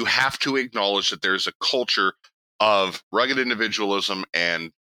 You have to acknowledge that there's a culture of rugged individualism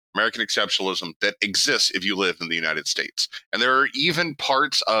and American exceptionalism that exists if you live in the United States. And there are even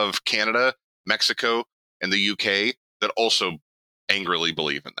parts of Canada, Mexico, and the UK that also angrily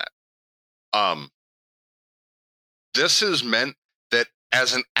believe in that. This has meant that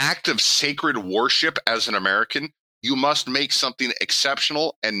as an act of sacred worship as an American, you must make something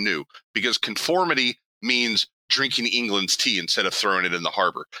exceptional and new, because conformity means drinking England's tea instead of throwing it in the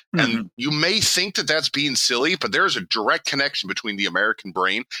harbor. And you may think that that's being silly, but there's a direct connection between the American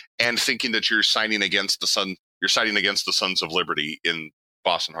brain and thinking that you're siding against the Sons of Liberty in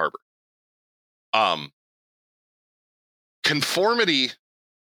Boston Harbor. Conformity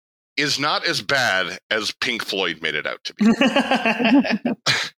is not as bad as Pink Floyd made it out to be.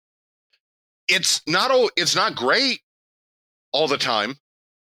 It's not great all the time.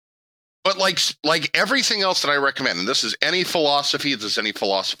 But like everything else that I recommend, and this is any philosophy, this is any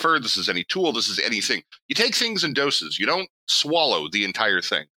philosopher, this is any tool, this is anything. You take things in doses. You don't swallow the entire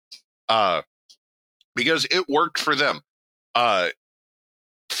thing. Because it worked for them.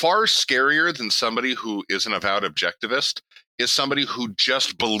 Far scarier than somebody who is an avowed objectivist is somebody who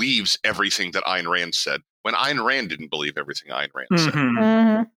just believes everything that Ayn Rand said, when Ayn Rand didn't believe everything Ayn Rand said.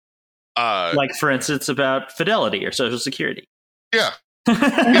 Like, for instance, about fidelity or Social Security. Yeah.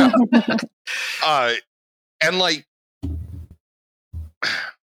 Yeah. And like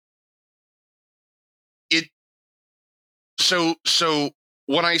it. So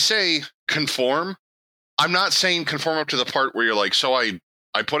when I say conform, I'm not saying conform up to the part where you're like, so I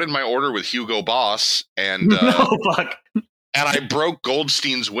put in my order with Hugo Boss and no, fuck. And I broke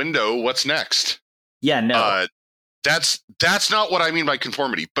Goldstein's window. What's next? Yeah, no. That's not what I mean by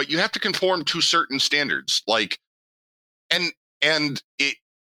conformity. But you have to conform to certain standards, like and it,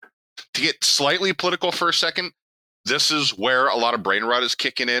 to get slightly political for a second, this is where a lot of brain rot is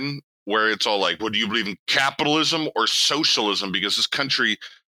kicking in, where it's all like, well, do you believe in capitalism or socialism? Because this country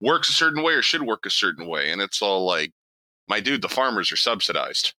works a certain way or should work a certain way. And it's all like, my dude, the farmers are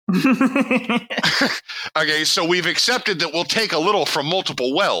subsidized. Okay, so we've accepted that we'll take a little from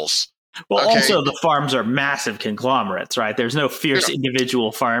multiple wells. Well, okay. Also, the farms are massive conglomerates, right? There's no fierce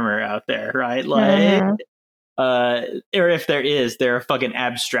individual farmer out there, right? Like, or if there is, they're a fucking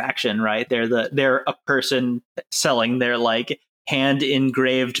abstraction, right? They're a person selling their like hand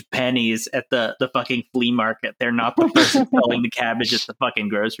engraved pennies at the fucking flea market. They're not the person selling the cabbage at the fucking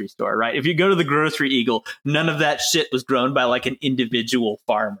grocery store, right? If you go to the Grocery Eagle, none of that shit was grown by like an individual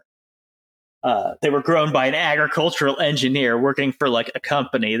farmer. They were grown by an agricultural engineer working for like a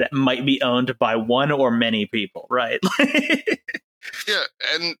company that might be owned by one or many people, right? Yeah,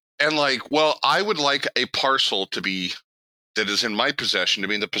 and like, well, I would like a parcel to be that is in my possession to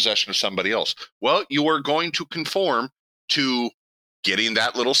be in the possession of somebody else. Well, you are going to conform to getting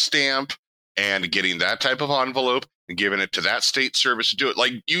that little stamp and getting that type of envelope and giving it to that state service to do it.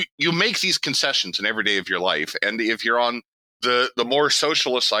 Like you make these concessions in every day of your life. And if you're on the more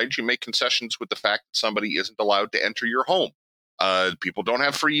socialist side, you make concessions with the fact that somebody isn't allowed to enter your home. People don't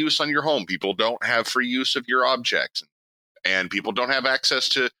have free use on your home. People don't have free use of your objects. And people don't have access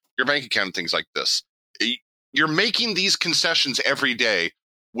to your bank account and things like this. You're making these concessions every day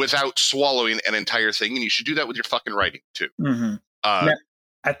without swallowing an entire thing, and you should do that with your fucking writing too. Now,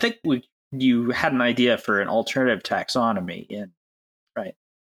 I think you had an idea for an alternative taxonomy, right?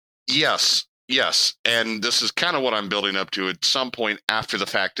 Yes, and this is kind of what I'm building up to at some point after the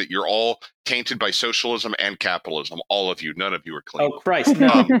fact that you're all tainted by socialism and capitalism. All of you, none of you are clean. Oh Christ,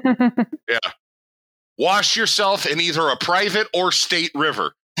 no! Yeah, wash yourself in either a private or state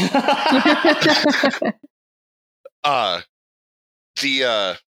river.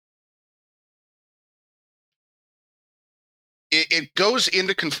 It goes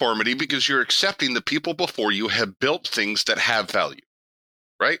into conformity because you're accepting the people before you have built things that have value,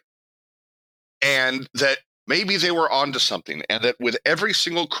 right? And that maybe they were onto something, and that with every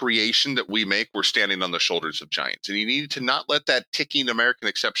single creation that we make, we're standing on the shoulders of giants. And you need to not let that ticking American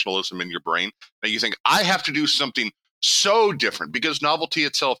exceptionalism in your brain that you think, I have to do something so different, because novelty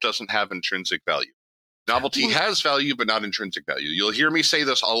itself doesn't have intrinsic value. Novelty has value, but not intrinsic value. You'll hear me say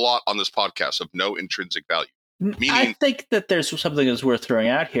this a lot on this podcast, of no intrinsic value. Meaning, I think that there's something that's worth throwing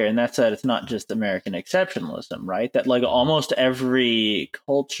out here, and that's that it's not just American exceptionalism, right? That like almost every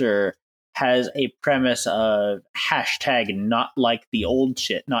culture has a premise of hashtag not like the old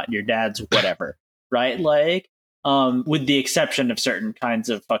shit, not your dad's whatever, right? Like, with the exception of certain kinds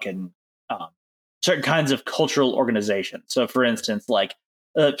of cultural organizations. So, for instance, like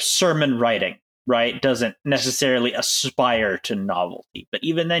sermon writing, right, doesn't necessarily aspire to novelty. But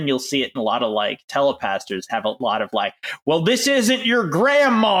even then, you'll see it in a lot of like telepastors have a lot of like, well, this isn't your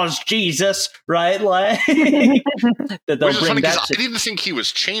grandma's Jesus, right? Like that they'll which is funny, bring that. I didn't think he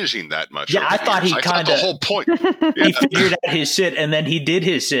was changing that much. Yeah, I thought he kind of the whole point. He figured out his shit, and then he did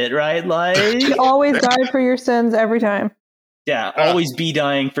his shit, right? Like You always die for your sins every time. yeah, always be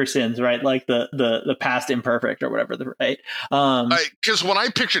dying for sins, right? Like the past imperfect or whatever, right? Because when I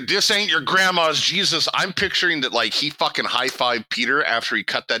pictured this ain't your grandma's Jesus, I'm picturing that like he fucking high-fived Peter after he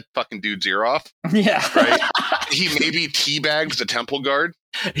cut that fucking dude's ear off. Yeah. Right? He maybe teabagged the temple guard.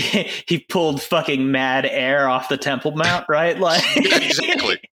 He pulled fucking mad air off the Temple Mount, right? Like Yeah,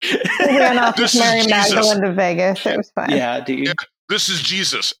 exactly. He ran off This with Mary is Jesus. Magdalene to Vegas. It was fine. Yeah, dude. Yeah, this is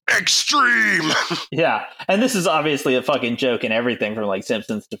Jesus. Extreme. Yeah. And this is obviously a fucking joke in everything from like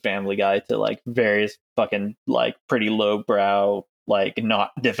Simpsons to Family Guy to like various fucking like pretty lowbrow, like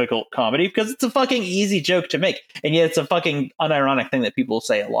not difficult comedy, because it's a fucking easy joke to make. And yet it's a fucking unironic thing that people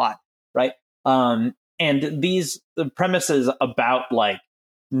say a lot, right? And the premises about like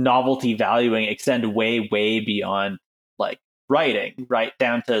novelty valuing extend way, way beyond like writing, right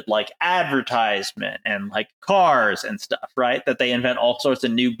down to like advertisement and like cars and stuff, right? That they invent all sorts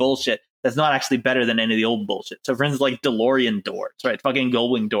of new bullshit that's not actually better than any of the old bullshit. So for instance, like DeLorean doors, right? Fucking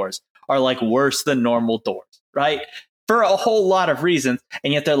Goldwing doors are like worse than normal doors, right? For a whole lot of reasons.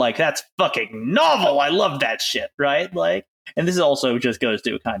 And yet they're like, that's fucking novel. I love that shit, right? Like, and this also just goes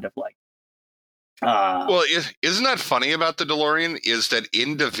to kind of like, well, isn't that funny about the DeLorean? Is that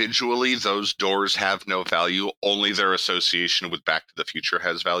individually those doors have no value, only their association with Back to the Future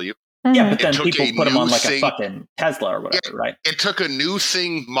has value. Yeah, but then took people a put them on new like thing- a fucking Tesla or whatever, right? It took a new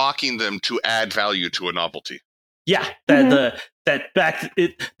thing mocking them to add value to a novelty. Yeah, before Back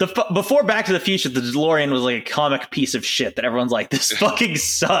to the Future, the DeLorean was like a comic piece of shit that everyone's like, this fucking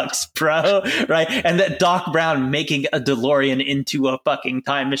sucks, bro, right? And that Doc Brown making a DeLorean into a fucking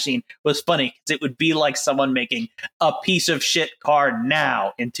time machine was funny because it would be like someone making a piece of shit car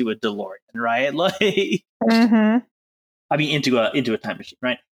now into a DeLorean, right? Like, I mean, into a time machine,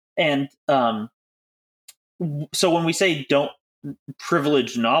 right? And so when we say don't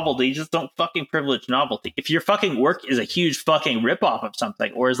privilege novelty, just don't fucking privilege novelty. If your fucking work is a huge fucking ripoff of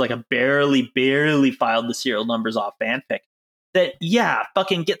something, or is like a barely filed the serial numbers off fanfic, that yeah,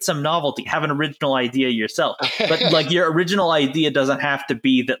 fucking get some novelty, have an original idea yourself. But like your original idea doesn't have to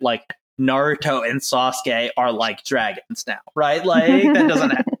be that like Naruto and Sasuke are like dragons now, right? Like that doesn't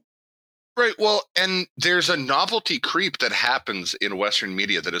happen. Right. Well, and there's a novelty creep that happens in Western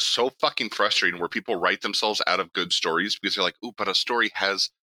media that is so fucking frustrating, where people write themselves out of good stories because they're like, ooh, but a story has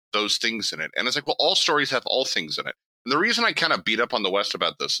those things in it. And it's like, well, all stories have all things in it. And the reason I kind of beat up on the West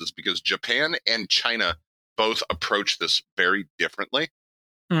about this is because Japan and China both approach this very differently,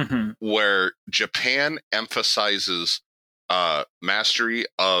 where Japan emphasizes mastery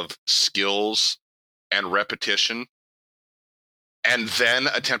of skills and repetition, and then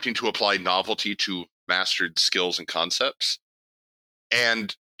attempting to apply novelty to mastered skills and concepts.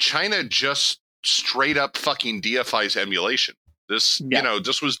 And China just straight up fucking deifies emulation. This,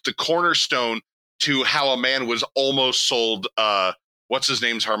 this was the cornerstone to how a man was almost sold, what's his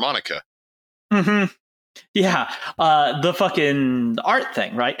name's harmonica. Yeah, the fucking art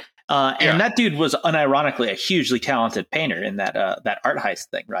thing, right? And that dude was unironically a hugely talented painter in that art heist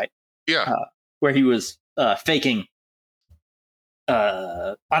thing, right? Yeah. Where he was faking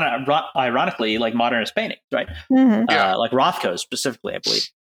ironically, like modernist paintings, right? Like Rothko specifically, I believe.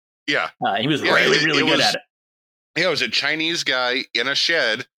 Yeah. He was really good at it. Yeah, it was a Chinese guy in a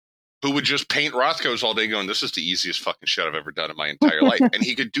shed who would just paint Rothkos all day going, this is the easiest fucking shit I've ever done in my entire life. And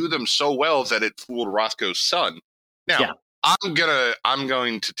he could do them so well that it fooled Rothko's son. Now, I'm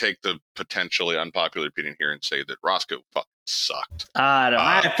going to take the potentially unpopular opinion here and say that Rothko fucking sucked.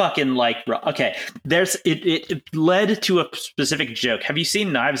 I fucking like. Okay, it led to a specific joke. Have you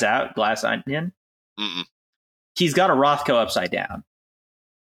seen Knives Out, Glass Onion? Mm-mm. He's got a Rothko upside down.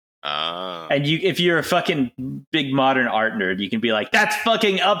 And if you're a fucking big modern art nerd, you can be like, that's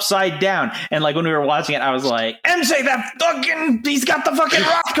fucking upside down. And like when we were watching it, I was like, and say that fucking, he's got the fucking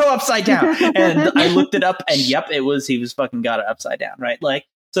Rothko upside down. And I looked it up and yep, he was fucking got it upside down, right? Like,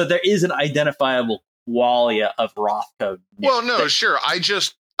 so there is an identifiable qualia of Rothko. Well, no, sure. I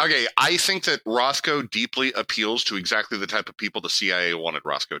think that Rothko deeply appeals to exactly the type of people the CIA wanted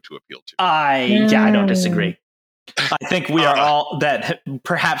Rothko to appeal to. I don't disagree. I think we are all that.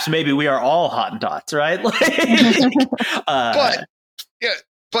 Perhaps maybe we are all Hottentots, right?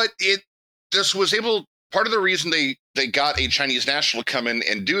 But this was able. Part of the reason they got a Chinese national to come in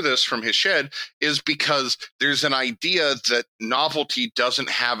and do this from his shed is because there's an idea that novelty doesn't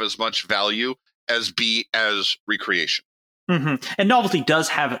have as much value as recreation. Mm-hmm. And novelty does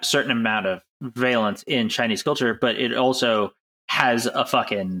have a certain amount of valence in Chinese culture, but it also has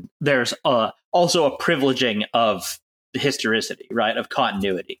there's also a privileging of historicity, right? Of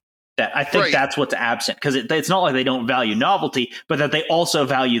continuity. That I think that's what's absent, because it's not like they don't value novelty, but that they also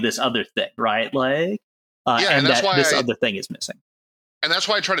value this other thing, right? Like, and that's why this other thing is missing. And that's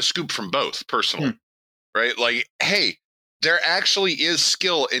why I try to scoop from both personally, right? Like, hey, there actually is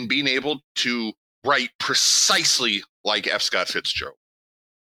skill in being able to write precisely like F. Scott Fitzgerald.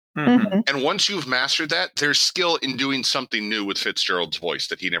 Mm-hmm. And once you've mastered that, there's skill in doing something new with Fitzgerald's voice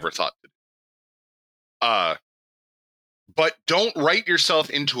that he never thought to do. But don't write yourself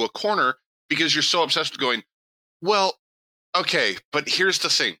into a corner because you're so obsessed with going, well, okay, but here's the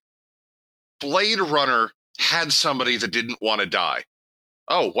thing. Blade Runner had somebody that didn't want to die.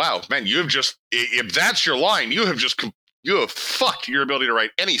 Oh, wow, man, you have just, if that's your line, you have fucked your ability to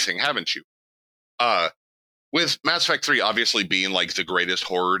write anything, haven't you? With Mass Effect 3 obviously being like the greatest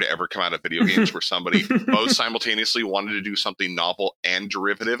horror to ever come out of video games, where somebody both simultaneously wanted to do something novel and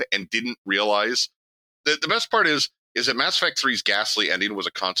derivative and didn't realize that the best part is that Mass Effect 3's ghastly ending was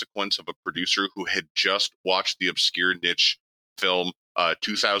a consequence of a producer who had just watched the obscure niche film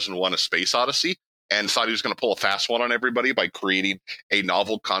 2001: A Space Odyssey and thought he was going to pull a fast one on everybody by creating a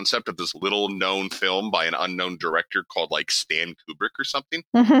novel concept of this little known film by an unknown director called like Stan Kubrick or something.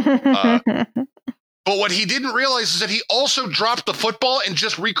 But what he didn't realize is that he also dropped the football and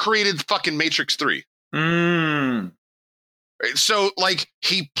just recreated fucking Matrix 3. So, like,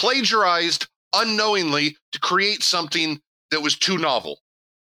 he plagiarized unknowingly to create something that was too novel.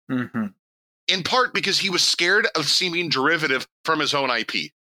 Mm-hmm. In part because he was scared of seeming derivative from his own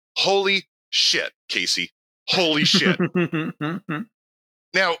IP. Holy shit, Casey. Holy shit.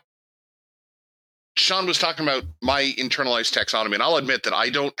 Now, Sean was talking about my internalized taxonomy, and I'll admit that I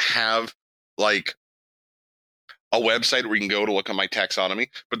don't have, like, a website where you can go to look at my taxonomy,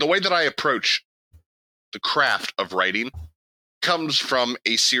 but the way that I approach the craft of writing comes from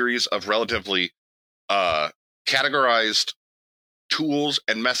a series of relatively categorized tools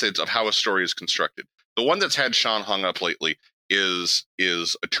and methods of how a story is constructed. The one that's had Sean hung up lately is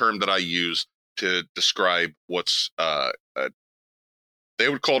a term that I use to describe what's they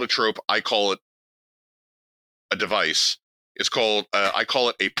would call it a trope. I call it a device. It's called I call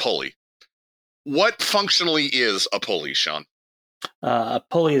it a pulley. What functionally is a pulley, Sean? A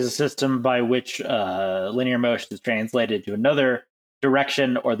pulley is a system by which linear motion is translated to another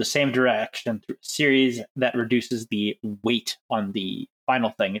direction or the same direction through a series that reduces the weight on the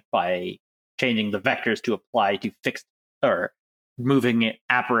final thing by changing the vectors to apply to fixed or moving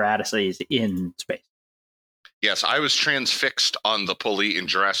apparatuses in space. Yes, I was transfixed on the pulley in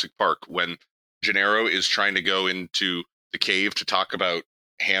Jurassic Park when Gennaro is trying to go into the cave to talk about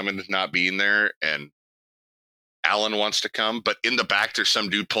Hammond not being there, and Alan wants to come, but in the back there's some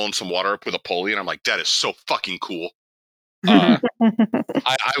dude pulling some water up with a pulley, and I'm like, that is so fucking cool.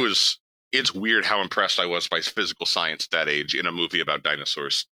 It's weird how impressed I was by physical science at that age in a movie about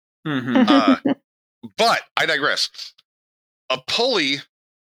dinosaurs. Mm-hmm. But I digress. A pulley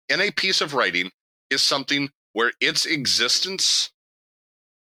in a piece of writing is something where its existence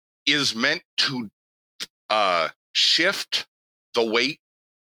is meant to shift the weight,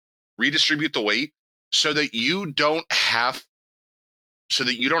 redistribute the weight, so that you don't have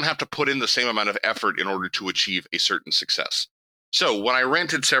to put in the same amount of effort in order to achieve a certain success. So when I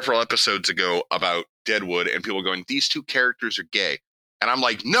ranted several episodes ago about Deadwood and people going, these two characters are gay, and I'm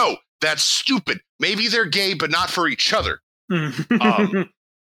like, no, that's stupid. Maybe they're gay, but not for each other.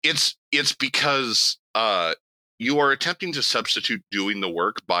 It's because you are attempting to substitute doing the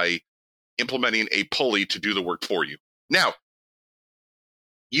work by implementing a pulley to do the work for you. Now,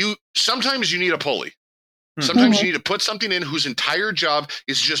 sometimes you need a pulley. Sometimes you need to put something in whose entire job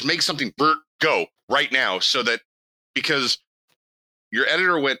is to just make something go right now, so that, because your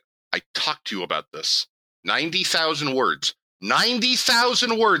editor went, I talked to you about this. 90,000 words.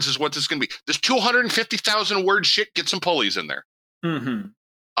 90,000 words is what this is going to be. This 250,000 word shit, get some pulleys in there.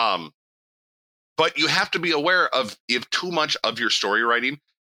 But you have to be aware of if too much of your story writing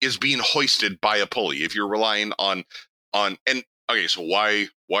is being hoisted by a pulley. If you're relying on and okay, so why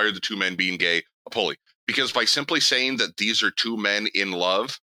are the two men being gay a pulley? Because by simply saying that these are two men in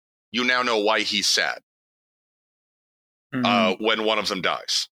love, you now know why he's sad when one of them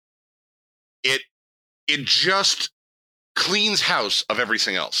dies. It just cleans house of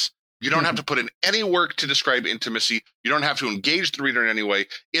everything else. You don't have to put in any work to describe intimacy. You don't have to engage the reader in any way.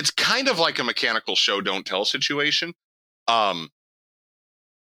 It's kind of like a mechanical show don't tell situation.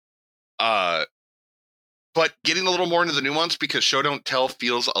 But getting a little more into the nuance, because show don't tell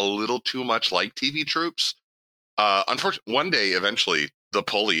feels a little too much like TV tropes. Unfortunately, one day, eventually, the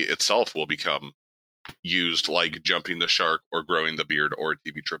pulley itself will become used like jumping the shark or growing the beard or a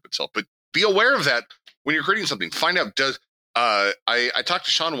TV trope itself. But be aware of that when you're creating something. Find out, I talked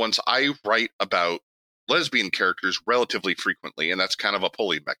to Sean once. I write about lesbian characters relatively frequently, and that's kind of a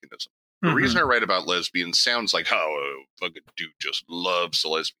pulley mechanism. The reason I write about lesbians sounds like, oh, fucking dude just loves the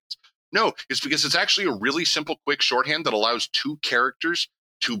lesbians. No, it's because it's actually a really simple, quick shorthand that allows two characters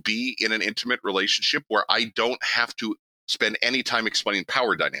to be in an intimate relationship where I don't have to spend any time explaining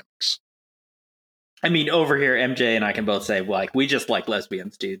power dynamics. I mean, over here, MJ and I can both say, like, we just like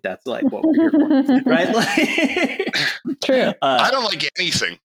lesbians, dude. That's like what we're here for, right? Like, true. I don't like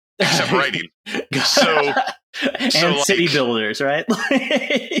anything except writing. So and city builders, right?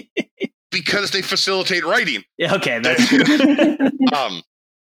 Because they facilitate writing. Yeah, okay, that's true.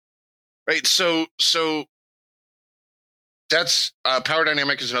 Right, so that's power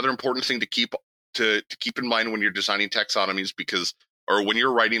dynamic is another important thing to keep in mind when you're designing taxonomies, or when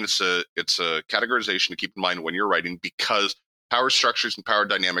you're writing, it's a categorization to keep in mind when you're writing, because power structures and power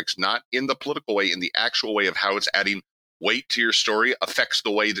dynamics, not in the political way, in the actual way of how it's adding weight to your story, affects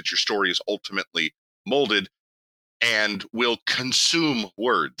the way that your story is ultimately molded and will consume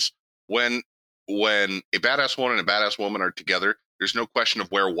words. When a badass woman and a badass woman are together, there's no question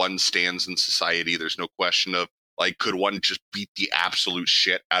of where one stands in society. There's no question of, like, could one just beat the absolute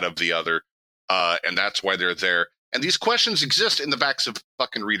shit out of the other? And that's why they're there. And these questions exist in the backs of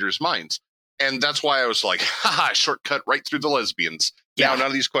fucking readers' minds. And that's why I was like, haha, shortcut right through the lesbians. Yeah. Now none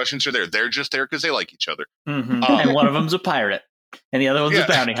of these questions are there. They're just there because they like each other. And one of them's a pirate. And the other one's a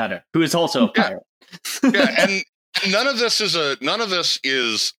bounty hunter, who is also a pirate. And none of this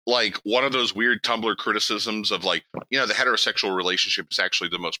is like one of those weird Tumblr criticisms of, like, the heterosexual relationship is actually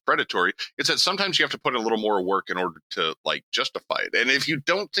the most predatory. It's that sometimes you have to put in a little more work in order to, like, justify it. And if you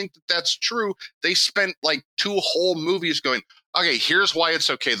don't think that that's true, they spent like 2 whole movies going, okay, here's why it's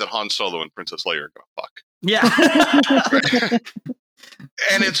okay that Han Solo and Princess Leia are gonna fuck. Yeah.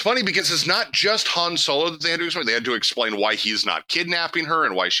 And it's funny because it's not just Han Solo that they had to explain. They had to explain why he's not kidnapping her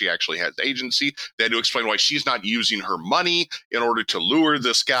and why she actually has agency. They had to explain why she's not using her money in order to lure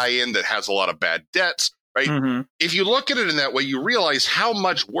this guy in that has a lot of bad debts, right? If you look at it in that way, you realize how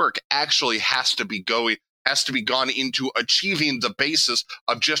much work actually has to be gone into achieving the basis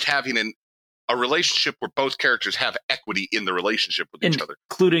of just having a relationship where both characters have equity in the relationship with each other,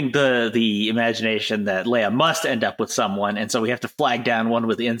 including the imagination that Leia must end up with someone, and so we have to flag down one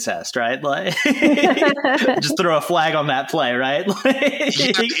with incest, right? Like, just throw a flag on that play, right?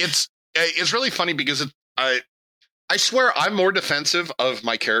 It's really funny because I swear I'm more defensive of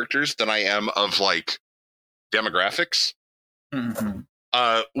my characters than I am of, like, demographics.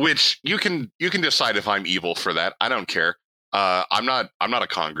 Which you can decide if I'm evil for that. I don't care. I'm not a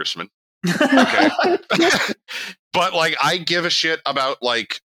congressman. Okay. But, like, I give a shit about,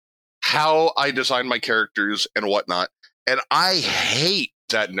 like, how I design my characters and whatnot. And I hate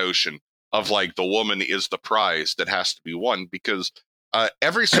that notion of, like, the woman is the prize that has to be won, because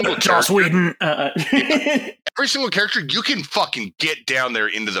every single character, every single character, you can fucking get down there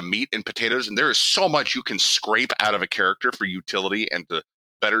into the meat and potatoes, and there is so much you can scrape out of a character for utility and to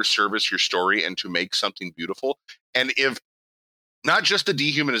better service your story and to make something beautiful. And if not just the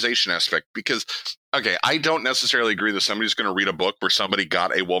dehumanization aspect, because, okay, I don't necessarily agree that somebody's going to read a book where somebody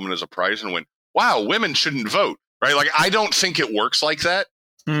got a woman as a prize and went, wow, women shouldn't vote, right? Like, I don't think it works like that.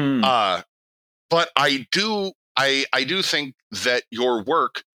 But I do think that your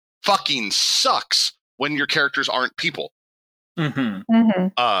work fucking sucks when your characters aren't people.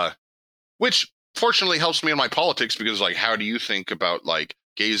 Which fortunately helps me in my politics, because, like, how do you think about, like,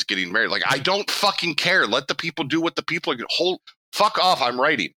 gays getting married? Like, I don't fucking care. Let the people do what the people are. Fuck off, I'm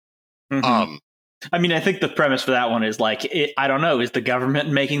writing. I mean, I think the premise for that one is like, I don't know, is the government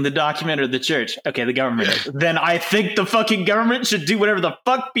making the document or the church? Okay, the government is. Then I think the fucking government should do whatever the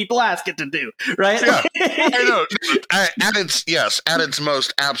fuck people ask it to do, right? Yeah, I know. At its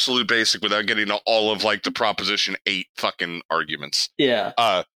most absolute basic, without getting to all of like the Proposition 8 fucking arguments. Yeah.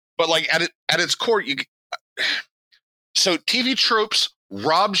 But like at its core, so TV tropes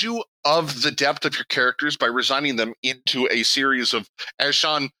robs you of the depth of your characters by resigning them into a series of, as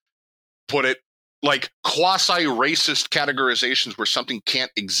Sean put it, like quasi-racist categorizations where something can't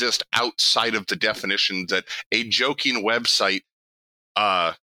exist outside of the definition that a joking website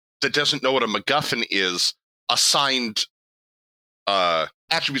that doesn't know what a MacGuffin is assigned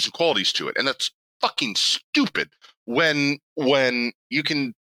attributes and qualities to it. And that's fucking stupid when you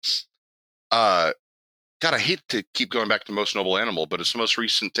can God, I hate to keep going back to Most Noble Animal, but it's the most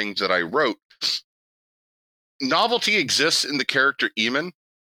recent thing that I wrote. Novelty exists in the character Eamon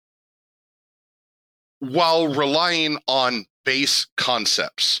while relying on base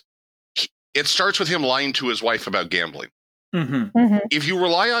concepts. It starts with him lying to his wife about gambling. Mm-hmm. Mm-hmm. If you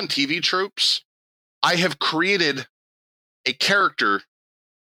rely on TV tropes, I have created a character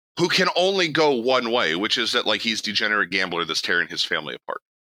who can only go one way, which is that like he's a degenerate gambler that's tearing his family apart.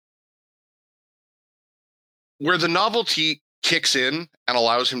 Where the novelty kicks in and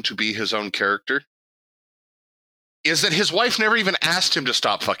allows him to be his own character is that his wife never even asked him to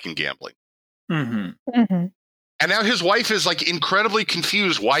stop fucking gambling. Mm-hmm. Mm-hmm. And now his wife is like incredibly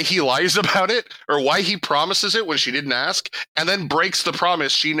confused why he lies about it or why he promises it when she didn't ask, and then breaks the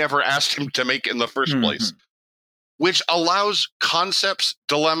promise she never asked him to make in the first place, which allows concepts,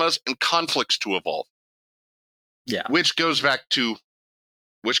 dilemmas, and conflicts to evolve. Yeah. Which goes back to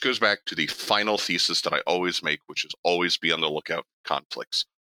the final thesis that I always make, which is always be on the lookout for conflicts.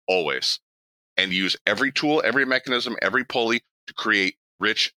 Always. And use every tool, every mechanism, every pulley to create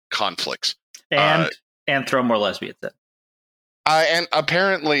rich conflicts. And throw more lesbians in. And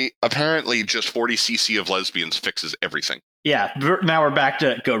apparently just 40 cc of lesbians fixes everything. Yeah, now we're back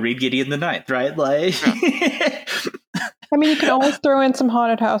to go read Gideon the Ninth, right? Like, yeah. I mean, you can always throw in some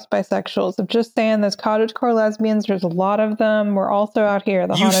haunted house bisexuals. I'm just saying, there's cottagecore lesbians. There's a lot of them. We're also out here.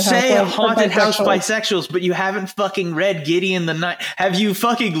 The you say haunted house bisexuals. bisexuals, but you haven't fucking read Gideon the Ninth. Have you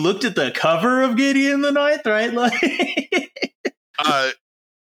fucking looked at the cover of Gideon the Ninth? Right? Like,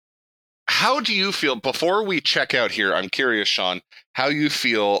 how do you feel, before we check out here, I'm curious, Sean, how you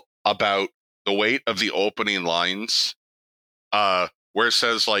feel about the weight of the opening lines, where it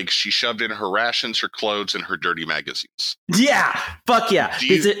says, like, she shoved in her rations, her clothes, and her dirty magazines. Yeah, fuck yeah.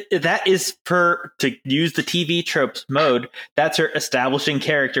 That is to use the TV tropes mode, that's her establishing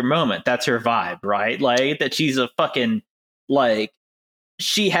character moment. That's her vibe, right? Like, that she's a fucking, like,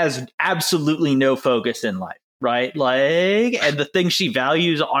 she has absolutely no focus in life. Right? Like, and the things she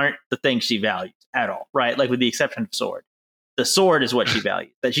values aren't the things she values at all, right? Like, with the exception of sword. The sword is what she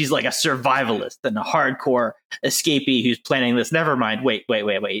values. That she's like a survivalist and a hardcore escapee who's planning this. Never mind. Wait.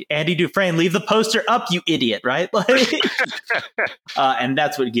 Andy Dufresne, leave the poster up, you idiot, right? Like, and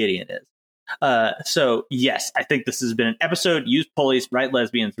that's what Gideon is. So, yes, I think this has been an episode. Use pulleys, write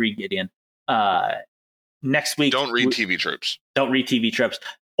lesbians, read Gideon. Next week. Don't read TV tropes. Don't read TV tropes.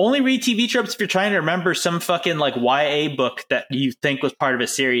 Only read TV tropes if you're trying to remember some fucking like YA book that you think was part of a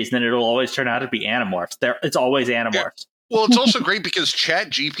series, and then it'll always turn out to be Animorphs. It's always Animorphs. Yeah. Well, it's also great because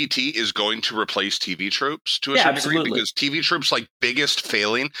ChatGPT is going to replace TV tropes to a certain degree, because TV tropes, like, biggest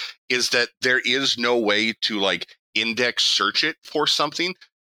failing is that there is no way to like index search it for something.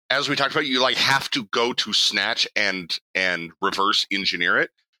 As we talked about, you like have to go to Snatch and reverse engineer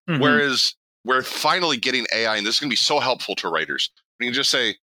it. Mm-hmm. Whereas we're finally getting AI, and this is going to be so helpful to writers. You can just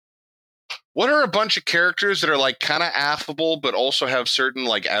say, what are a bunch of characters that are like kind of affable, but also have certain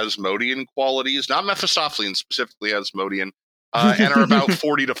like Asmodean qualities, not Mephistophelian, specifically Asmodean, and are about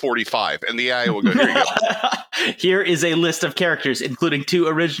 40 to 45. And the AI will go, here you go. Here is a list of characters, including 2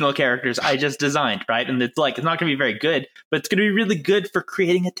 original characters I just designed, right? And it's like, it's not going to be very good, but it's going to be really good for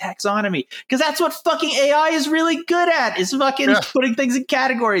creating a taxonomy. Because that's what fucking AI is really good at, is fucking putting things in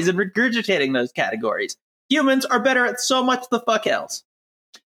categories and regurgitating those categories. Humans are better at so much the fuck else.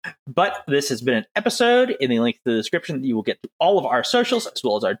 But this has been an episode. In the link to the description, you will get to all of our socials, as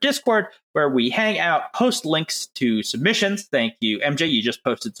well as our Discord, where we hang out, post links to submissions. Thank you, MJ. You just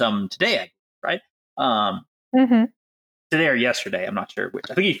posted some today, right? Today or yesterday. I'm not sure which.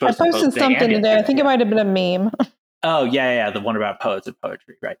 I think you posted something today. I think it might have been a meme. Oh, yeah. The one about poets and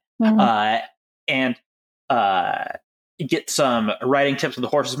poetry, right? get some writing tips from the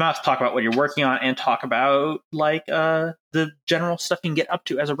horse's mouth, talk about what you're working on, and talk about like the general stuff you can get up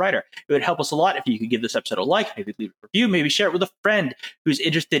to as a writer. It would help us a lot if you could give this episode a like, maybe leave a review, maybe share it with a friend who's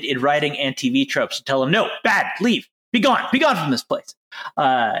interested in writing and TV tropes and tell them, no, bad, leave, be gone from this place.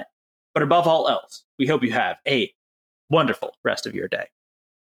 But above all else, we hope you have a wonderful rest of your day.